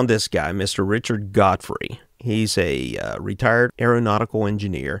I found this guy, Mr. Richard Godfrey. He's a retired aeronautical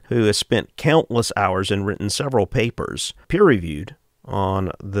engineer who has spent countless hours and written several papers, peer-reviewed,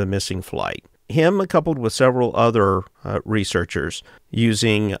 on the missing flight. Him, coupled with several other researchers,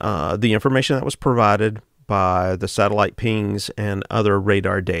 using the information that was provided by the satellite pings and other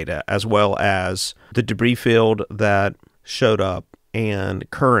radar data, as well as the debris field that showed up and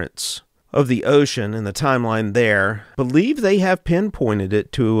currents of the ocean and the timeline there, believe they have pinpointed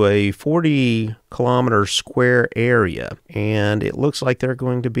it to a 40-kilometer square area. And it looks like they're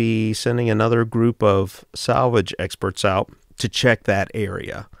going to be sending another group of salvage experts out to check that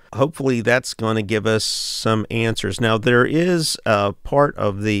area. Hopefully that's going to give us some answers. Now, there is a part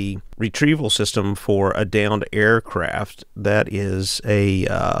of the retrieval system for a downed aircraft that is a,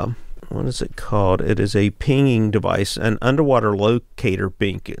 what is it called? It is a pinging device, an underwater locator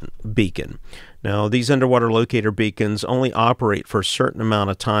beacon. Now, these underwater locator beacons only operate for a certain amount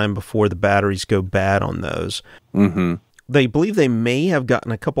of time before the batteries go bad on those. Mm-hmm. They believe they may have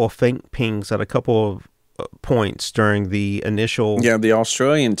gotten a couple of faint pings at a couple of points during the initial. Yeah, the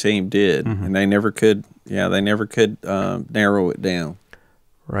Australian team did, and they never could. Yeah, they never could narrow it down.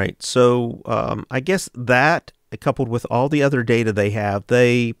 Right. So I guess that, coupled with all the other data they have,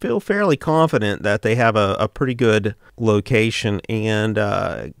 they feel fairly confident that they have a pretty good location.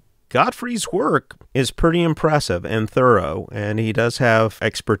 And Godfrey's work is pretty impressive and thorough, and he does have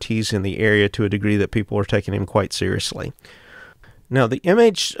expertise in the area to a degree that people are taking him quite seriously. Now, the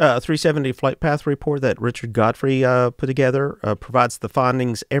MH370 flight path report that Richard Godfrey put together provides the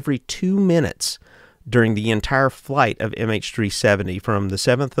findings every 2 minutes during the entire flight of MH370 from the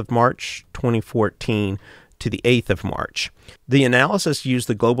 7th of March, 2014 to the 8th of March. The analysis used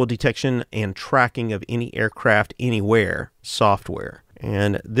the Global Detection and Tracking of Any Aircraft Anywhere software.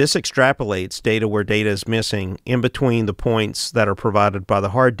 And this extrapolates data where data is missing in between the points that are provided by the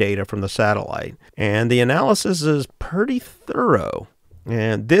hard data from the satellite. And the analysis is pretty thorough.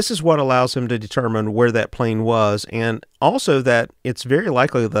 And this is what allows him to determine where that plane was, and also that it's very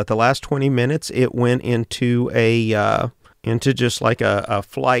likely that the last 20 minutes it went into just like a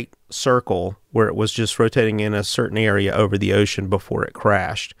flight circle where it was just rotating in a certain area over the ocean before it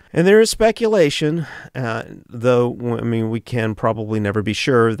crashed. And there is speculation, though, I mean, we can probably never be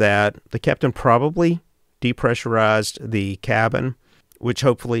sure, that the captain probably depressurized the cabin, which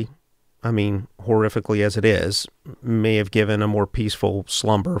hopefully, I mean, horrifically as it is, may have given a more peaceful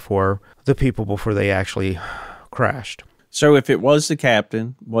slumber for the people before they actually crashed. So if it was the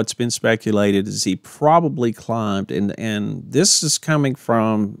captain, what's been speculated is he probably climbed, and this is coming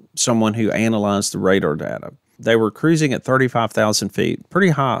from someone who analyzed the radar data. They were cruising at 35,000 feet,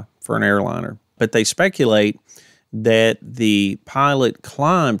 pretty high for an airliner, but they speculate that the pilot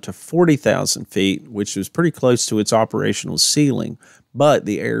climbed to 40,000 feet, which was pretty close to its operational ceiling, but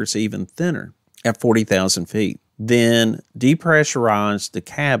the air is even thinner at 40,000 feet. Then depressurized the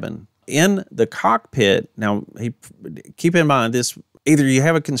cabin. In the cockpit, now keep in mind this, either you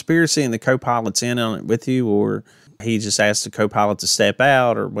have a conspiracy and the co-pilot's in on it with you, or he just asked the co-pilot to step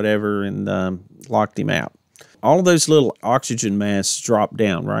out or whatever and locked him out. All of those little oxygen masks drop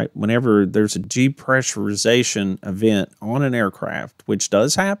down, right? Whenever there's a depressurization event on an aircraft, which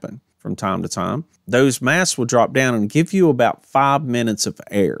does happen from time to time, those masks will drop down and give you about 5 minutes of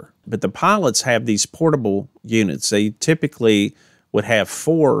air. But the pilots have these portable units. They typically would have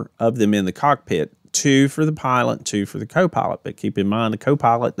 4 of them in the cockpit, 2 for the pilot, 2 for the co-pilot. But keep in mind, the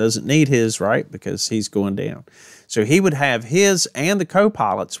co-pilot doesn't need his, right? Because he's going down. So he would have his and the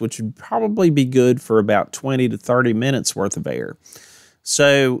co-pilot's, which would probably be good for about 20 to 30 minutes worth of air.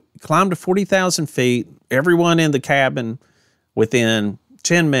 So climb to 40,000 feet. Everyone in the cabin within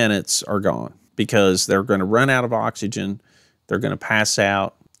 10 minutes are gone because they're going to run out of oxygen. They're going to pass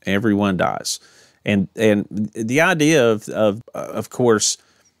out. Everyone dies. And the idea of course,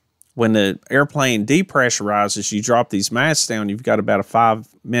 when the airplane depressurizes, you drop these masks down, you've got about a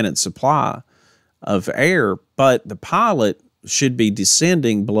 5-minute supply of air, but the pilot should be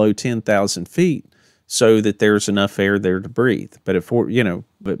descending below 10,000 feet so that there's enough air there to breathe. But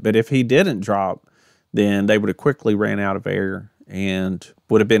if he didn't drop, then they would have quickly ran out of air and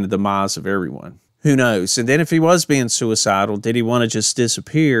would have been the demise of everyone. Who knows? And then if he was being suicidal, did he want to just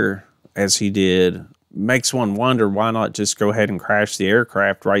disappear as he did? Makes one wonder, why not just go ahead and crash the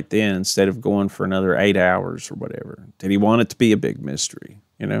aircraft right then instead of going for another 8 hours or whatever? Did he want it to be a big mystery?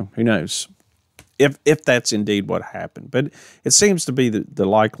 Who knows? If that's indeed what happened. But it seems to be the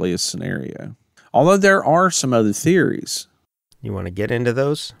likeliest scenario. Although there are some other theories. You want to get into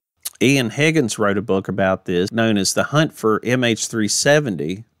those? Ian Higgins wrote a book about this, known as The Hunt for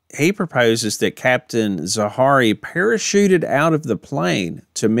MH370. He proposes that Captain Zahari parachuted out of the plane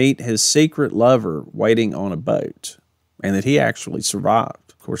to meet his secret lover waiting on a boat, and that he actually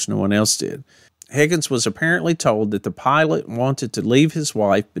survived. Of course, no one else did. Higgins was apparently told that the pilot wanted to leave his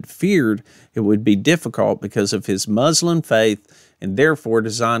wife, but feared it would be difficult because of his Muslim faith, and therefore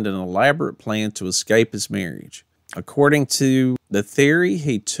designed an elaborate plan to escape his marriage. According to the theory,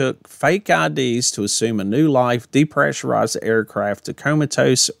 he took fake IDs to assume a new life, depressurized the aircraft to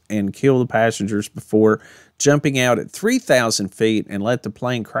comatose and kill the passengers before jumping out at 3,000 feet and let the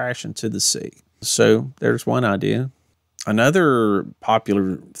plane crash into the sea. So there's one idea. Another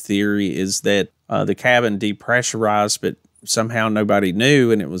popular theory is that the cabin depressurized, but somehow nobody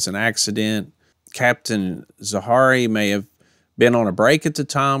knew and it was an accident. Captain Zahari may have been on a break at the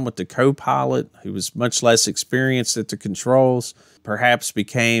time with the co-pilot, who was much less experienced at the controls, perhaps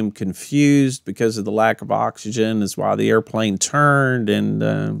became confused because of the lack of oxygen, is why the airplane turned, and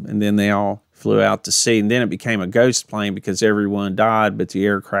then they all flew out to sea. And then it became a ghost plane because everyone died, but the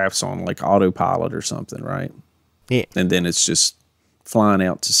aircraft's on like autopilot or something, right? Yeah. And then it's just flying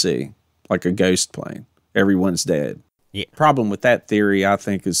out to sea like a ghost plane. Everyone's dead. Yeah. Problem with that theory, I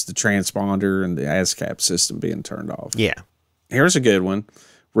think, is the transponder and the ASCAP system being turned off. Yeah. Here's a good one.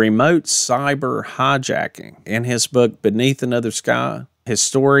 Remote cyber hijacking. In his book, Beneath Another Sky,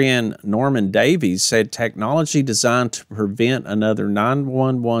 historian Norman Davies said technology designed to prevent another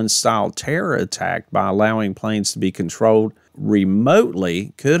 9/11-style terror attack by allowing planes to be controlled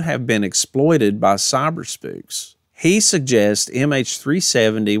remotely could have been exploited by cyber spooks. He suggests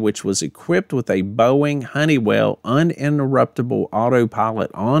MH370, which was equipped with a Boeing Honeywell uninterruptible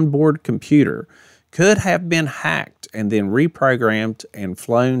autopilot onboard computer, could have been hacked and then reprogrammed and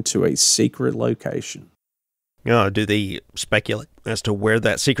flown to a secret location. Do they speculate as to where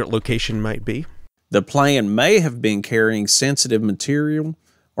that secret location might be? The plane may have been carrying sensitive material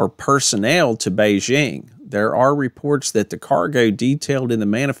or personnel to Beijing. There are reports that the cargo detailed in the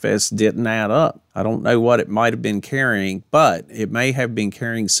manifest didn't add up. I don't know what it might have been carrying, but it may have been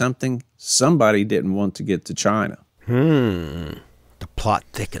carrying something somebody didn't want to get to China. The plot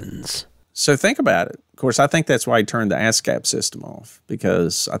thickens. So think about it. Of course, I think that's why he turned the ASCAP system off,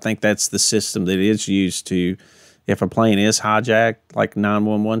 because I think that's the system that is used to, if a plane is hijacked, like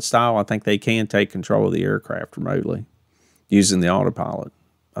 911 style, I think they can take control of the aircraft remotely using the autopilot.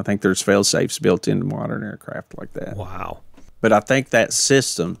 I think there's fail-safes built into modern aircraft like that. Wow. But I think that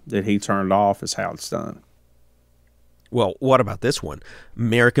system that he turned off is how it's done. Well, what about this one?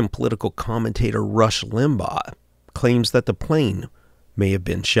 American political commentator Rush Limbaugh claims that the plane may have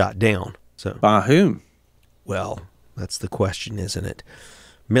been shot down. So, by whom? Well, that's the question, isn't it?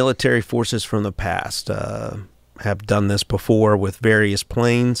 Military forces from the past have done this before with various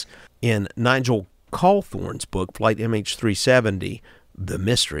planes. In Nigel Cawthorn's book, Flight MH370, The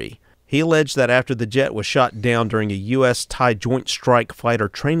Mystery, he alleged that after the jet was shot down during a U.S.-Thai Joint Strike Fighter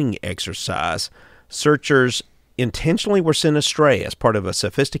training exercise, searchers intentionally were sent astray as part of a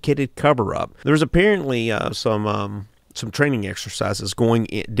sophisticated cover-up. There was apparently some training exercises going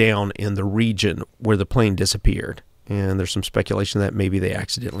down in the region where the plane disappeared, and there's some speculation that maybe they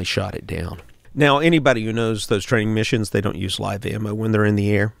accidentally shot it down. Now, anybody who knows those training missions, they don't use live ammo when they're in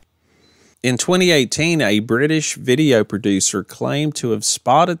the air. In 2018, a British video producer claimed to have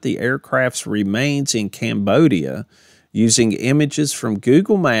spotted the aircraft's remains in Cambodia using images from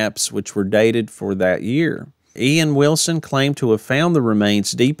Google Maps, which were dated for that year. Ian Wilson claimed to have found the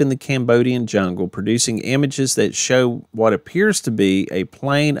remains deep in the Cambodian jungle, producing images that show what appears to be a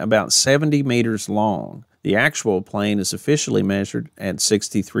plane about 70 meters long. The actual plane is officially measured at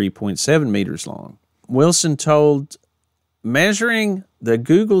 63.7 meters long. Wilson told, measuring the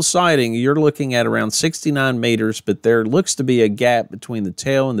Google sighting, you're looking at around 69 meters, but there looks to be a gap between the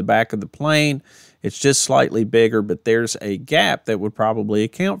tail and the back of the plane. It's just slightly bigger, but there's a gap that would probably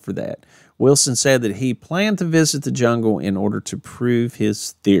account for that. Wilson said that he planned to visit the jungle in order to prove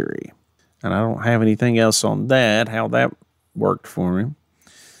his theory. And I don't have anything else on that, how that worked for him.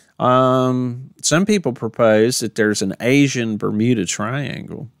 Some people propose that there's an Asian Bermuda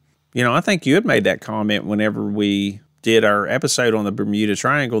Triangle. You know, I think you had made that comment whenever we did our episode on the Bermuda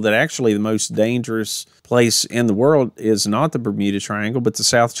Triangle, that actually the most dangerous place in the world is not the Bermuda Triangle, but the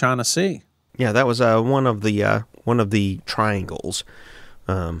South China Sea. Yeah, that was one of the triangles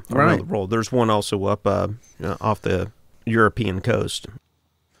around the world. There's one also up off the European coast.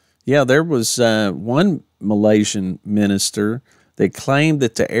 Yeah, there was one Malaysian minister that claimed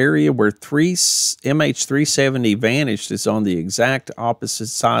that the area where MH370 vanished is on the exact opposite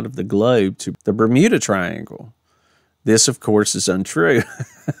side of the globe to the Bermuda Triangle. This, of course, is untrue.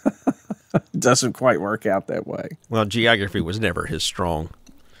 It doesn't quite work out that way. Well, geography was never his strong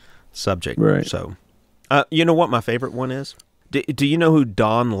subject. Right. So, you know what my favorite one is? Do you know who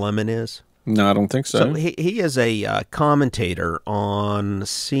Don Lemon is? No, I don't think so. So he is a commentator on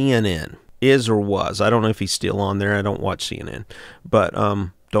CNN. Is or was. I don't know if he's still on there. I don't watch CNN. But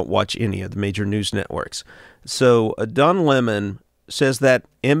don't watch any of the major news networks. So Don Lemon says that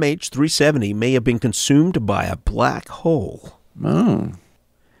MH370 may have been consumed by a black hole. Oh.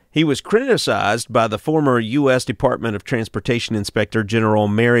 He was criticized by the former U.S. Department of Transportation Inspector General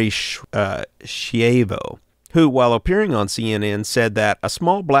Mary Schiavo, who, while appearing on CNN, said that a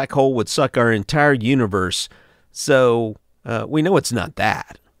small black hole would suck our entire universe, so we know it's not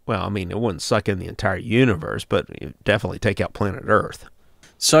that. Well, I mean, it wouldn't suck in the entire universe, but it'd definitely take out planet Earth.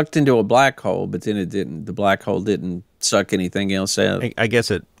 Sucked into a black hole, but then it didn't. The black hole didn't suck anything else out. I guess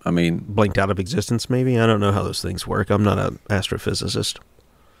it blinked out of existence, maybe. I don't know how those things work. I'm not an astrophysicist.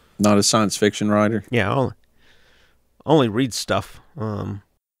 Not a science fiction writer? Yeah, I only read stuff.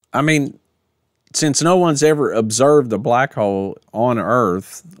 I mean, since no one's ever observed a black hole on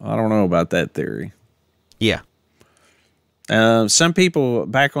Earth, I don't know about that theory. Yeah. Some people,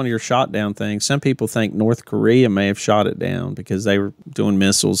 back on your shot down thing, some people think North Korea may have shot it down because they were doing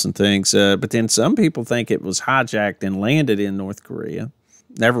missiles and things. But then some people think it was hijacked and landed in North Korea.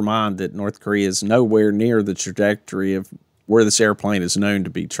 Never mind that North Korea is nowhere near the trajectory of where this airplane is known to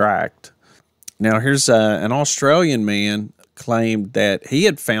be tracked. Now, here's an Australian man claimed that he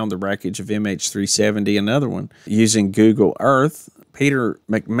had found the wreckage of MH370, another one, using Google Earth. Peter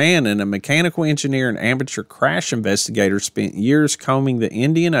McMahon, a mechanical engineer and amateur crash investigator, spent years combing the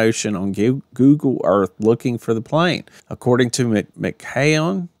Indian Ocean on Google Earth looking for the plane. According to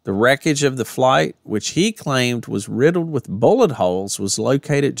McMahon, the wreckage of the flight, which he claimed was riddled with bullet holes, was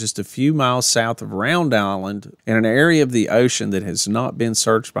located just a few miles south of Round Island in an area of the ocean that has not been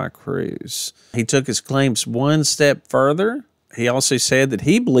searched by crews. He took his claims one step further. He also said that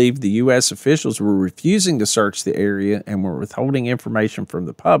he believed the U.S. officials were refusing to search the area and were withholding information from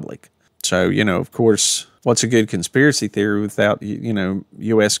the public. So, you know, of course, what's a good conspiracy theory without, you know,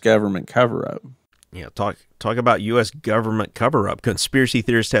 U.S. government cover-up? Yeah, talk about U.S. government cover-up. Conspiracy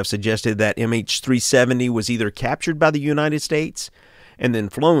theorists have suggested that MH370 was either captured by the United States and then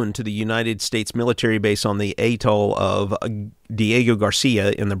flown to the United States military base on the atoll of Diego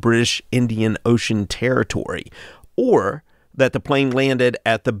Garcia in the British Indian Ocean Territory, or that the plane landed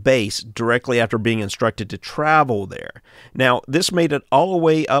at the base directly after being instructed to travel there. Now, this made it all the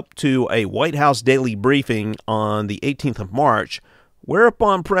way up to a White House daily briefing on the 18th of March,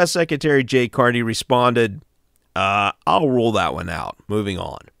 whereupon Press Secretary Jay Carney responded, I'll rule that one out. Moving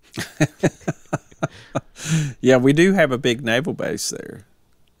on. Yeah, we do have a big naval base there.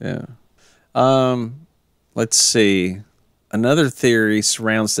 Yeah. Let's see. Another theory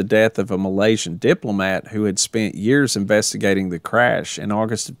surrounds the death of a Malaysian diplomat who had spent years investigating the crash. In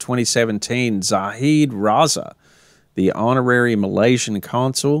August of 2017, Zahid Raza, the honorary Malaysian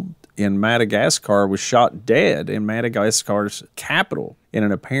consul in Madagascar, was shot dead in Madagascar's capital in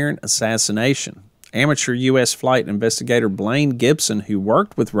an apparent assassination. Amateur U.S. flight investigator Blaine Gibson, who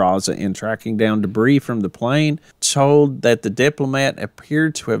worked with Raza in tracking down debris from the plane, told that the diplomat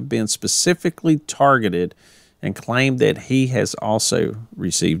appeared to have been specifically targeted and claimed that he has also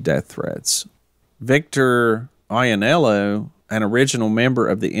received death threats. Victor Ianello, an original member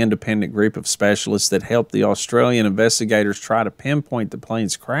of the independent group of specialists that helped the Australian investigators try to pinpoint the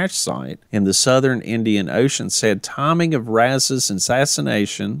plane's crash site in the southern Indian Ocean, said timing of Raza's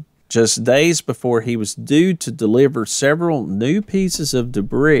assassination just days before he was due to deliver several new pieces of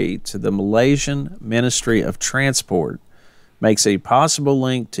debris to the Malaysian Ministry of Transport makes a possible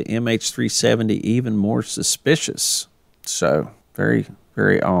link to MH370 even more suspicious. So, very,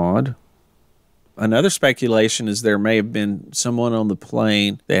 very odd. Another speculation is there may have been someone on the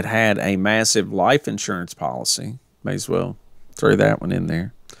plane that had a massive life insurance policy. May as well throw that one in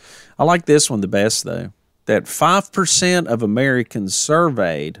there. I like this one the best, though. That 5% of Americans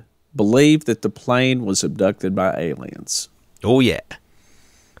surveyed believe that the plane was abducted by aliens. Oh, yeah.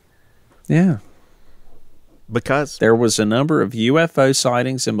 Yeah. Because there was a number of UFO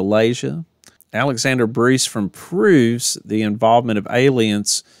sightings in Malaysia. Alexander Bruce proves the involvement of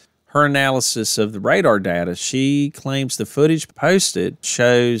aliens. Her analysis of the radar data, she claims the footage posted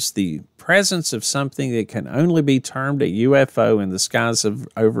shows the presence of something that can only be termed a UFO in the skies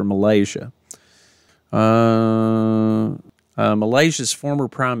over Malaysia. Malaysia's former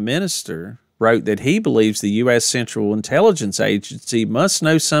prime minister wrote that he believes the U.S. Central Intelligence Agency must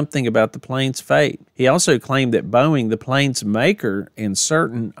know something about the plane's fate. He also claimed that Boeing, the plane's maker, and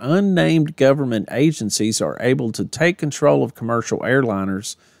certain unnamed government agencies are able to take control of commercial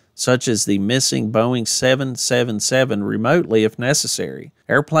airliners, such as the missing Boeing 777, remotely if necessary.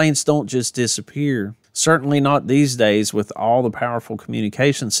 Airplanes don't just disappear. Certainly not these days with all the powerful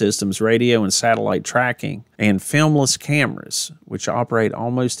communication systems, radio and satellite tracking, and filmless cameras, which operate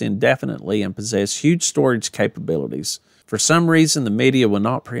almost indefinitely and possess huge storage capabilities. For some reason, the media will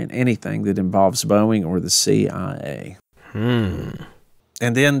not print anything that involves Boeing or the CIA. And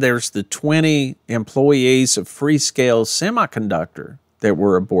then there's the 20 employees of Freescale Semiconductor that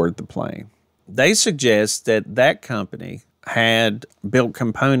were aboard the plane. They suggest that that company had built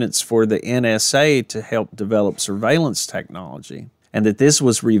components for the NSA to help develop surveillance technology, and that this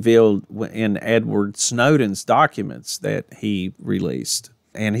was revealed in Edward Snowden's documents that he released.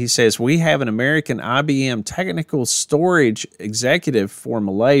 And he says, we have an American IBM technical storage executive for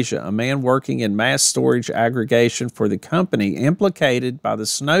Malaysia, a man working in mass storage aggregation for the company implicated by the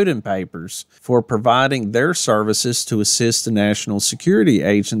Snowden papers for providing their services to assist the National Security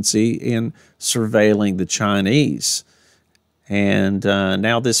Agency in surveilling the Chinese. And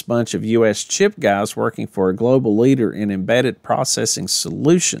now this bunch of U.S. chip guys working for a global leader in embedded processing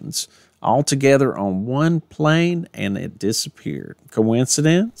solutions, all together on one plane, and it disappeared.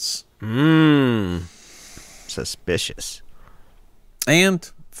 Coincidence? Suspicious.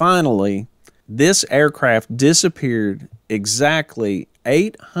 And finally, this aircraft disappeared exactly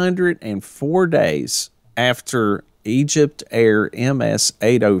 804 days after Egypt Air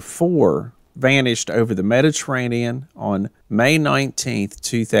MS-804 vanished over the Mediterranean on May 19th,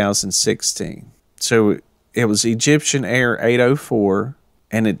 2016. So it was Egyptian Air 804,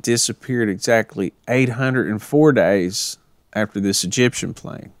 and it disappeared exactly 804 days after this Egyptian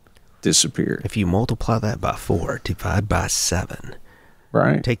plane disappeared. If you multiply that by 4, divide by 7,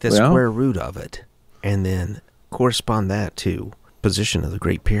 right? Take the square root of it, and then correspond that to position of the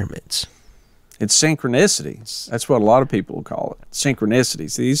Great Pyramids. It's synchronicities. That's what a lot of people will call it.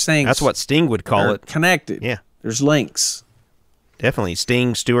 Synchronicities. These things. That's what Sting would call it. Connected. Yeah. There's links. Definitely.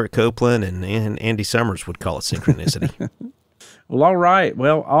 Sting, Stuart Copeland, and Andy Summers would call it synchronicity. Well, all right.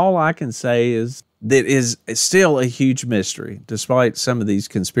 Well, all I can say is that is still a huge mystery, despite some of these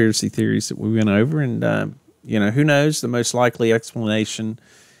conspiracy theories that we went over. And, who knows? The most likely explanation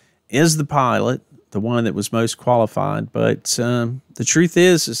is the pilot, the one that was most qualified. But the truth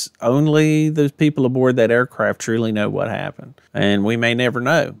is only the people aboard that aircraft truly know what happened. And we may never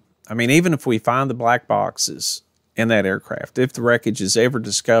know. I mean, even if we find the black boxes in that aircraft, if the wreckage is ever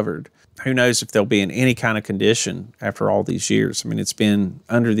discovered, who knows if they'll be in any kind of condition after all these years. I mean, it's been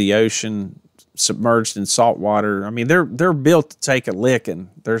under the ocean submerged in salt water. I mean, they're built to take a licking.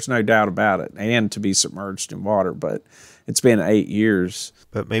 There's no doubt about it, and to be submerged in water. But it's been 8 years.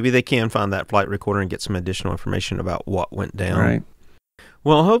 But maybe they can find that flight recorder and get some additional information about what went down. Right.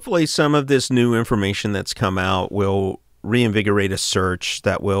 Well, hopefully some of this new information that's come out will reinvigorate a search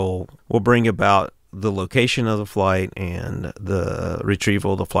that will bring about the location of the flight and the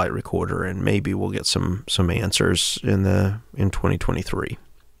retrieval of the flight recorder, and maybe we'll get some answers in 2023.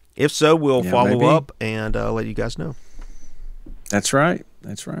 If so, we'll follow up and let you guys know. That's right.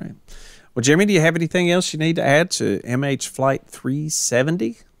 That's right. Well, Jimmy, do you have anything else you need to add to MH Flight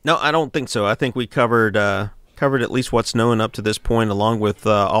 370? No, I don't think so. I think we covered at least what's known up to this point, along with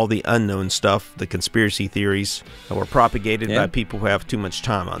all the unknown stuff, the conspiracy theories that were propagated by people who have too much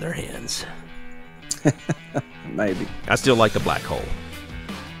time on their hands. Maybe. I still like the black hole.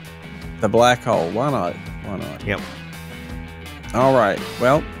 The black hole. Why not? Why not? Yep. All right.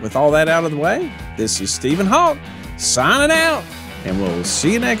 Well, with all that out of the way, this is Stephen Hawk signing out, and we'll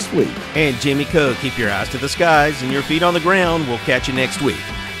see you next week. And Jimmy Coe, keep your eyes to the skies and your feet on the ground. We'll catch you next week.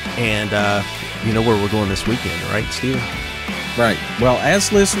 And you know where we're going this weekend, right, Stephen? Right. Well,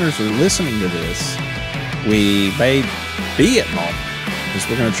 as listeners are listening to this, we may be at Malta, because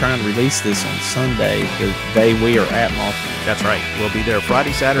we're going to try and release this on Sunday, the day we are at Malta. That's right. We'll be there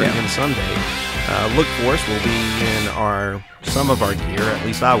Friday, Saturday, and Sunday. Look for us. We'll be in some of our gear. At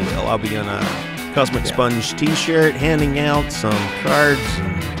least I will. I'll be in a Cosmic Sponge T-shirt, handing out some cards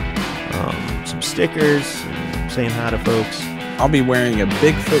and some stickers, and saying hi to folks. I'll be wearing a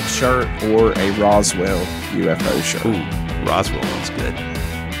Bigfoot shirt or a Roswell UFO shirt. Ooh, Roswell one's good.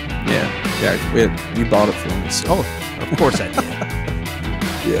 Yeah. You bought it for me. So. Oh, of course I did.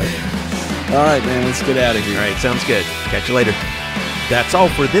 Yeah. All right, man. Let's get out of here. All right, sounds good. Catch you later. That's all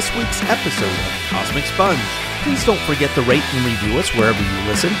for this week's episode of Cosmic Sponge. Please don't forget to rate and review us wherever you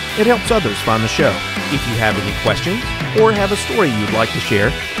listen. It helps others find the show. If you have any questions or have a story you'd like to share,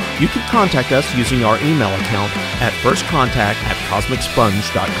 you can contact us using our email account at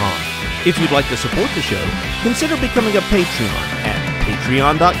firstcontact@cosmicsponge.com. If you'd like to support the show, consider becoming a Patreon at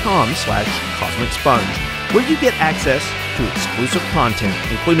patreon.com/cosmicsponge, where you get access to exclusive content,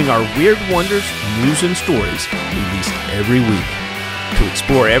 including our Weird Wonders news and stories released every week. To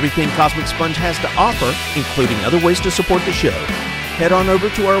explore everything Cosmic Sponge has to offer, including other ways to support the show, head on over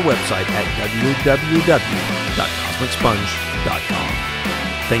to our website at www.cosmicsponge.com.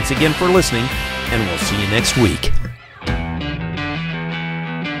 Thanks again for listening, and we'll see you next week.